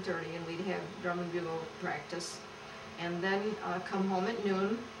 7:30 and we'd have drum and bugle practice. And then come home at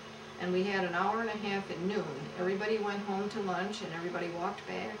noon, and we had an hour and a half at noon. Everybody went home to lunch and everybody walked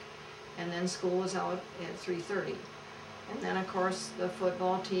back, and then school was out at 3:30. And then of course the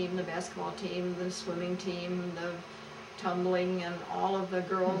football team, the basketball team, the swimming team, the tumbling, and all of the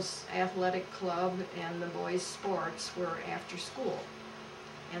girls' athletic club and the boys' sports were after school.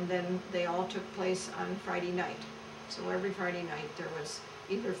 And then they all took place on Friday night. So every Friday night there was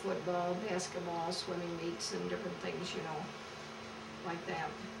either football, basketball, swimming meets, and different things, like that.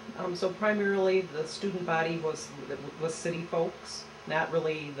 So primarily the student body was city folks, not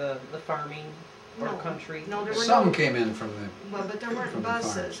really the farming or No. country? No, there were Some no, came in from the, well, but there from weren't the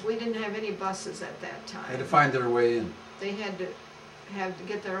buses. farms. We didn't have any buses at that time. had to find their way in. They had to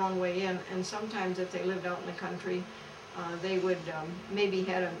get their own way in, and sometimes if they lived out in the country, they would maybe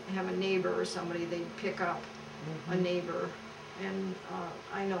have a neighbor or somebody they'd pick up, a neighbor. And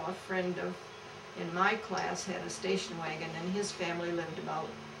I know a friend in my class had a station wagon, and his family lived about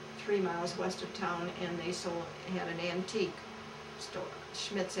 3 miles west of town, and they had an antique store,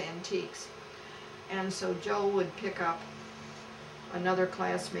 Schmidt's Antiques. And so Joe would pick up another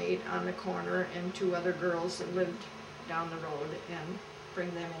classmate on the corner and 2 other girls that lived down the road and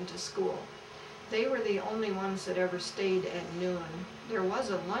bring them into school. They were the only ones that ever stayed at noon. There was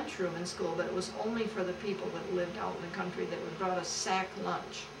a lunchroom in school, but it was only for the people that lived out in the country that would brought a sack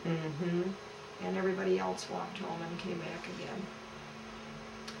lunch. And everybody else walked home and came back again.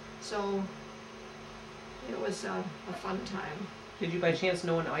 So it was a fun time. Did you by chance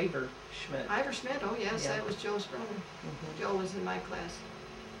know an Ivor Schmidt? Ivor Schmidt, oh yes, Yeah. that was Joe's brother. Joe was in my class.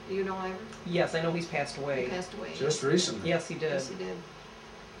 Do you know Ivor? Yes, I know he's passed away. He passed away. Just recently. Yes, he did. Yes, he did.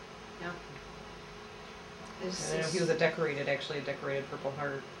 Yeah. I know he was a decorated Purple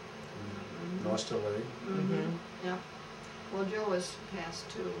Heart. Lost a leg. Yeah. Well, Joe was passed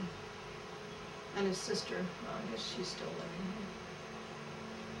too. And his sister, well, I guess she's still living.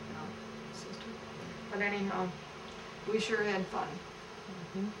 No, sister. But anyhow, we sure had fun.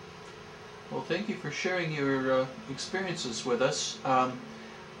 Well, thank you for sharing your experiences with us.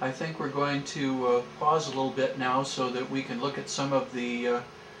 I think we're going to pause a little bit now so that we can look at some of the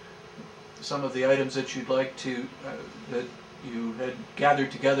items that you'd like to that you had gathered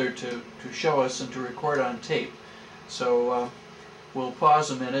together to show us and to record on tape. So we'll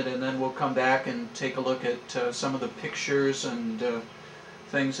pause a minute and then we'll come back and take a look at some of the pictures and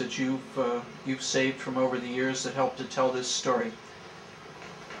things that you've saved from over the years that help to tell this story.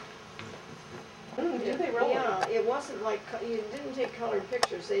 Did they really? Yeah, it wasn't like, you didn't take colored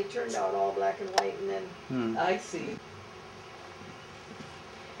pictures. They turned out all black and white, and then... I see.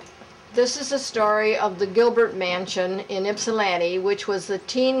 This is a story of the Gilbert Mansion in Ypsilanti, which was the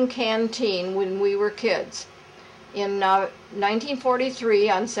teen canteen when we were kids. In 1943,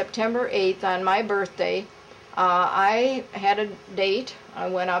 on September 8th, on my birthday, I had a date. I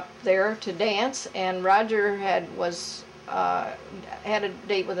went up there to dance, and Roger had a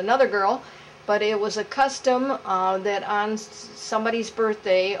date with another girl, but it was a custom that on somebody's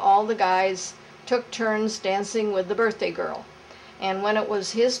birthday, all the guys took turns dancing with the birthday girl. And when it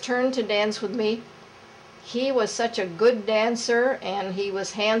was his turn to dance with me, he was such a good dancer, and he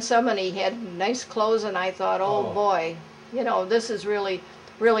was handsome, and he had nice clothes, and I thought, oh boy, you know, this is really,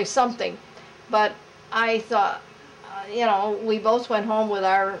 really something. But I thought, you know, we both went home with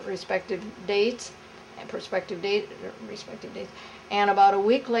our respective dates, respective dates, and about a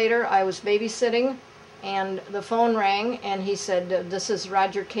week later, I was babysitting, and the phone rang, and he said, this is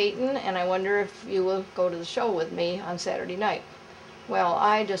Roger Katon, and I wonder if you will go to the show with me on Saturday night. Well,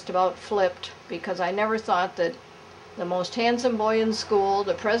 I just about flipped, because I never thought that the most handsome boy in school,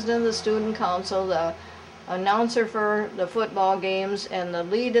 the president of the student council, the announcer for the football games, and the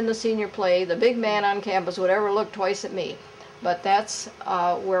lead in the senior play, the big man on campus, would ever look twice at me. But that's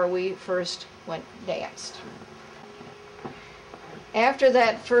where we first danced. After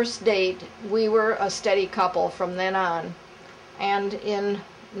that first date, we were a steady couple from then on. And in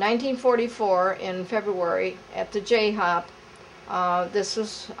 1944, in February, at the J-Hop, this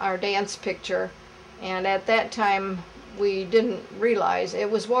was our dance picture. And at that time, we didn't realize, it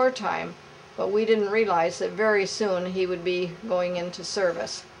was wartime, but we didn't realize that very soon he would be going into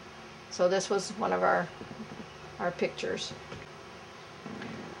service. So this was one of our pictures.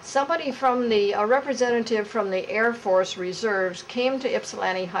 Somebody from a representative from the Air Force Reserves came to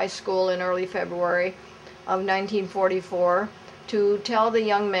Ypsilanti High School in early February of 1944 to tell the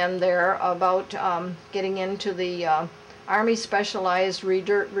young men there about getting into the Army Specialized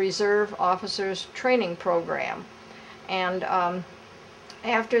Reserve Officers Training Program. And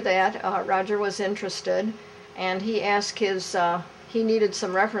after that, Roger was interested, and he asked he needed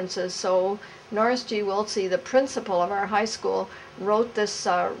some references, so Norris G. Wiltsey, the principal of our high school, wrote this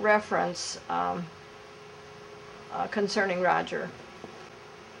reference concerning Roger.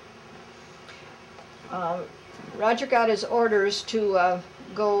 Roger got his orders to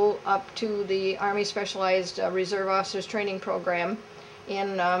go up to the Army Specialized Reserve Officers Training Program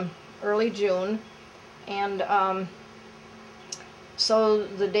in early June, and so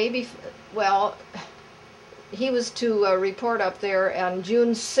the day before, well, he was to report up there on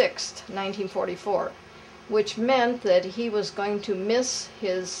June 6th, 1944, which meant that he was going to miss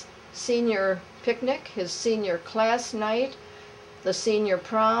his senior picnic, his senior class night, the senior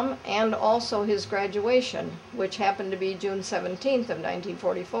prom, and also his graduation, which happened to be June 17th of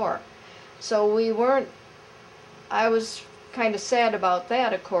 1944. So I was kind of sad about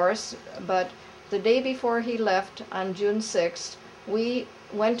that, of course, but the day before he left on June 6th, we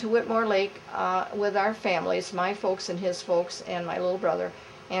went to Whitmore Lake with our families, my folks and his folks and my little brother,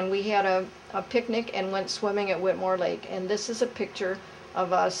 and we had a picnic and went swimming at Whitmore Lake. And this is a picture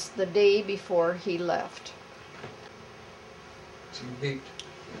of us the day before he left.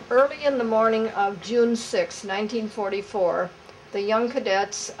 Early in the morning of June 6, 1944, the young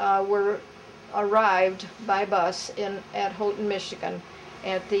cadets arrived by bus at Houghton, Michigan,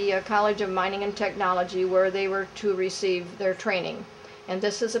 at the College of Mining and Technology, where they were to receive their training. And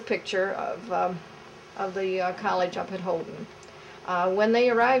this is a picture of the college up at Houghton. When they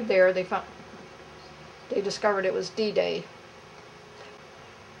arrived there, they discovered it was D-Day.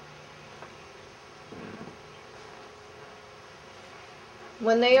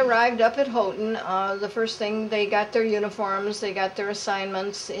 When they arrived up at Houghton, the first thing, they got their uniforms, they got their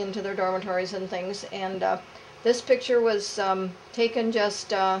assignments into their dormitories and things, and this picture was taken just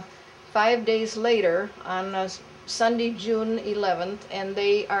 5 days later on Sunday, June 11th, and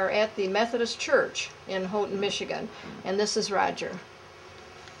they are at the Methodist Church in Houghton, Michigan, and this is Roger.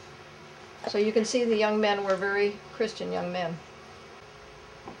 So you can see the young men were very Christian young men.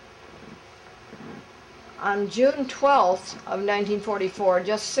 On June 12th of 1944,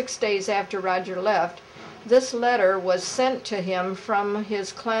 just 6 days after Roger left, this letter was sent to him from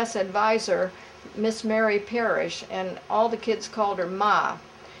his class advisor, Miss Mary Parrish, and all the kids called her Ma.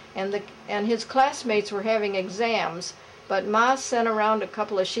 And his classmates were having exams, but Ma sent around a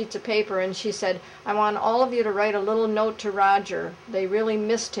couple of sheets of paper, and she said, I want all of you to write a little note to Roger. They really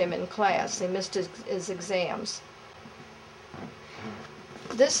missed him in class. They missed his exams.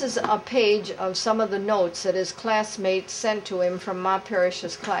 This is a page of some of the notes that his classmates sent to him from Ma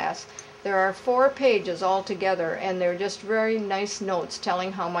Parrish's class. There are 4 pages altogether, and they're just very nice notes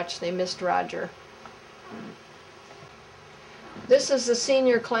telling how much they missed Roger. This is the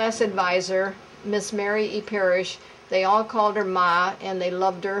senior class advisor, Miss Mary E. Parrish. They all called her Ma, and they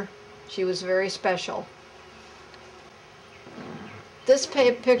loved her. She was very special. This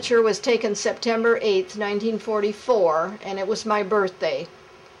picture was taken September 8th, 1944, and it was my birthday.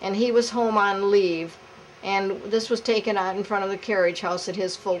 And he was home on leave. And this was taken out in front of the carriage house at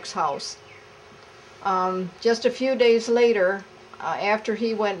his folks' house. Just a few days later, after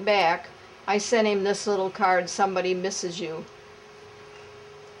he went back, I sent him this little card, "Somebody misses you."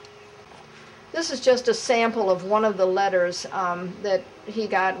 This is just a sample of one of the letters that he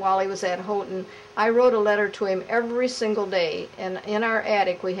got while he was at Houghton. I wrote a letter to him every single day, and in our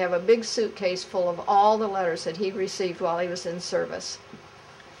attic we have a big suitcase full of all the letters that he received while he was in service.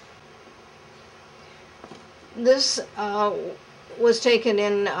 This was taken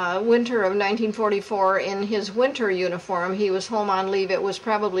in winter of 1944 in his winter uniform. He was home on leave. It was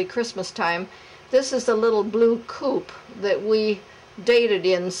probably Christmas time. This is the little blue coupe that we dated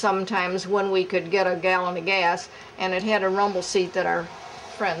in sometimes when we could get a gallon of gas, and it had a rumble seat that our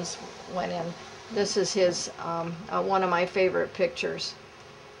friends went in. This is his one of my favorite pictures.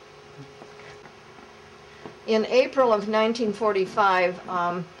 In April of 1945,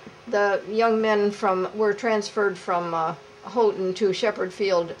 the young men were transferred from Houghton to Shepherd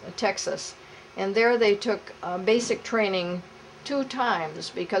Field, Texas, and there they took basic training 2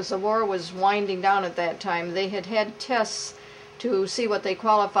 times because the war was winding down at that time. They had had tests to see what they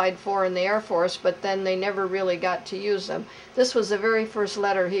qualified for in the Air Force, but then they never really got to use them. This was the very first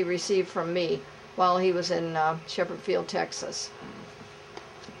letter he received from me while he was in Shepherd Field, Texas.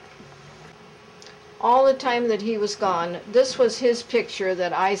 All the time that he was gone, this was his picture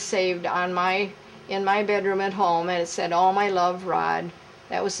that I saved on in my bedroom at home, and it said, "All my love, Rod."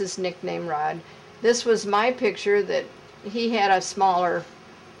 That was his nickname, Rod. This was my picture that he had a smaller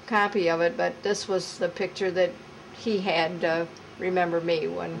copy of it, but this was the picture that he had to remember me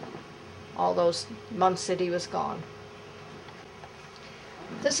when all those months that he was gone.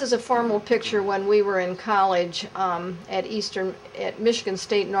 This is a formal picture when we were in college at Michigan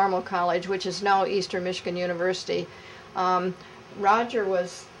State Normal College, which is now Eastern Michigan University. Roger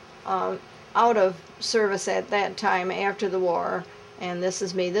was out of service at that time after the war, and this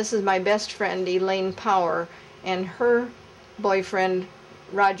is me. This is my best friend, Elaine Power, and her boyfriend,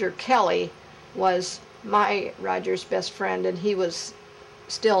 Roger Kelly, was Roger's best friend, and he was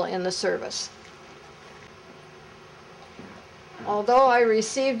still in the service. Although I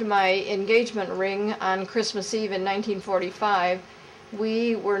received my engagement ring on Christmas Eve in 1945,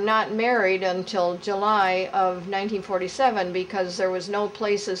 we were not married until July of 1947 because there was no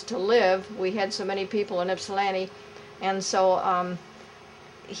places to live. We had so many people in Ypsilanti, and so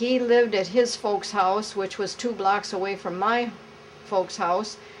he lived at his folks' house, which was 2 blocks away from my folks'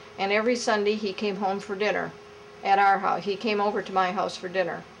 house, and every Sunday he came home for dinner at our house. He came over to my house for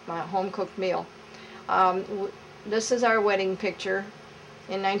dinner, my home-cooked meal. This is our wedding picture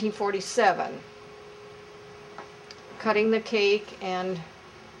in 1947. Cutting the cake and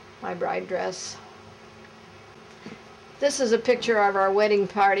my bride dress. This is a picture of our wedding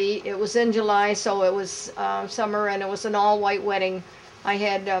party. It was in July, so it was summer, and it was an all-white wedding. I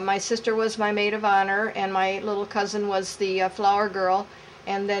had, my sister was my maid of honor, and my little cousin was the flower girl,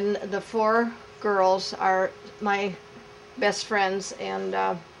 and then the 4 girls are my best friends, and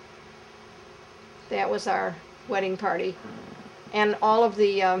that was our wedding party. And all of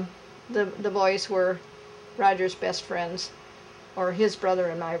the boys were Roger's best friends, or his brother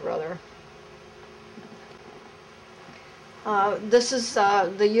and my brother. This is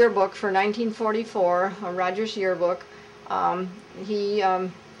the yearbook for 1944, Roger's yearbook.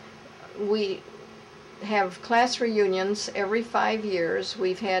 We have class reunions every 5 years.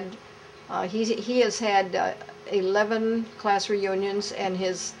 We've had, he has had 11 class reunions, and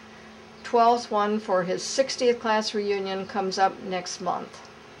his 12th one for his 60th class reunion comes up next month.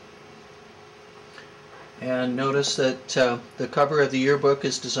 And notice that the cover of the yearbook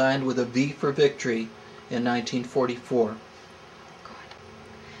is designed with a V for Victory in 1944.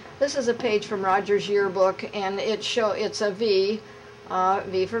 This is a page from Roger's yearbook, and it's a V,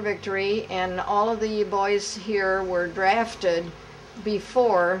 V for Victory, and all of the boys here were drafted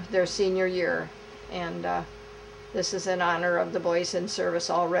before their senior year, and this is in honor of the boys in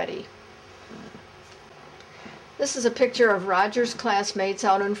service already. This is a picture of Roger's classmates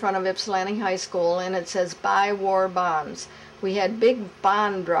out in front of Ypsilanti High School, and it says, "Buy war bonds." We had big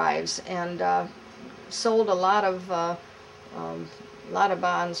bond drives and sold a lot of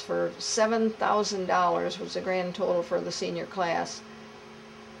bonds for $7,000 was the grand total for the senior class.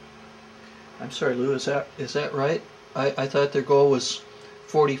 I'm sorry, Lou, is that right? I thought their goal was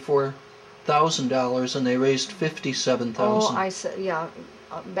 $44,000 and they raised $57,000. Oh, I said, yeah,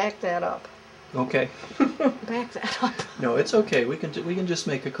 back that up. Okay. Back that up. No, it's okay. We can just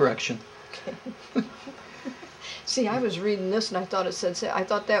make a correction. Okay. See, I was reading this and I thought it said, I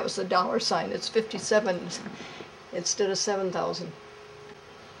thought that was the $. It's 57 instead of 7,000.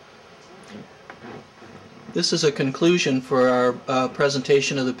 This is a conclusion for our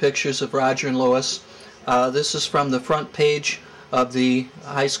presentation of the pictures of Roger and Lois. This is from the front page of the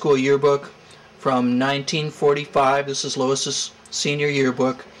high school yearbook from 1945. This is Lois's senior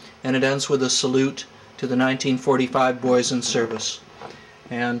yearbook, and it ends with a salute to the 1945 boys in service.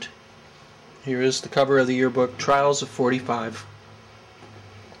 And here is the cover of the yearbook, Trials of 45.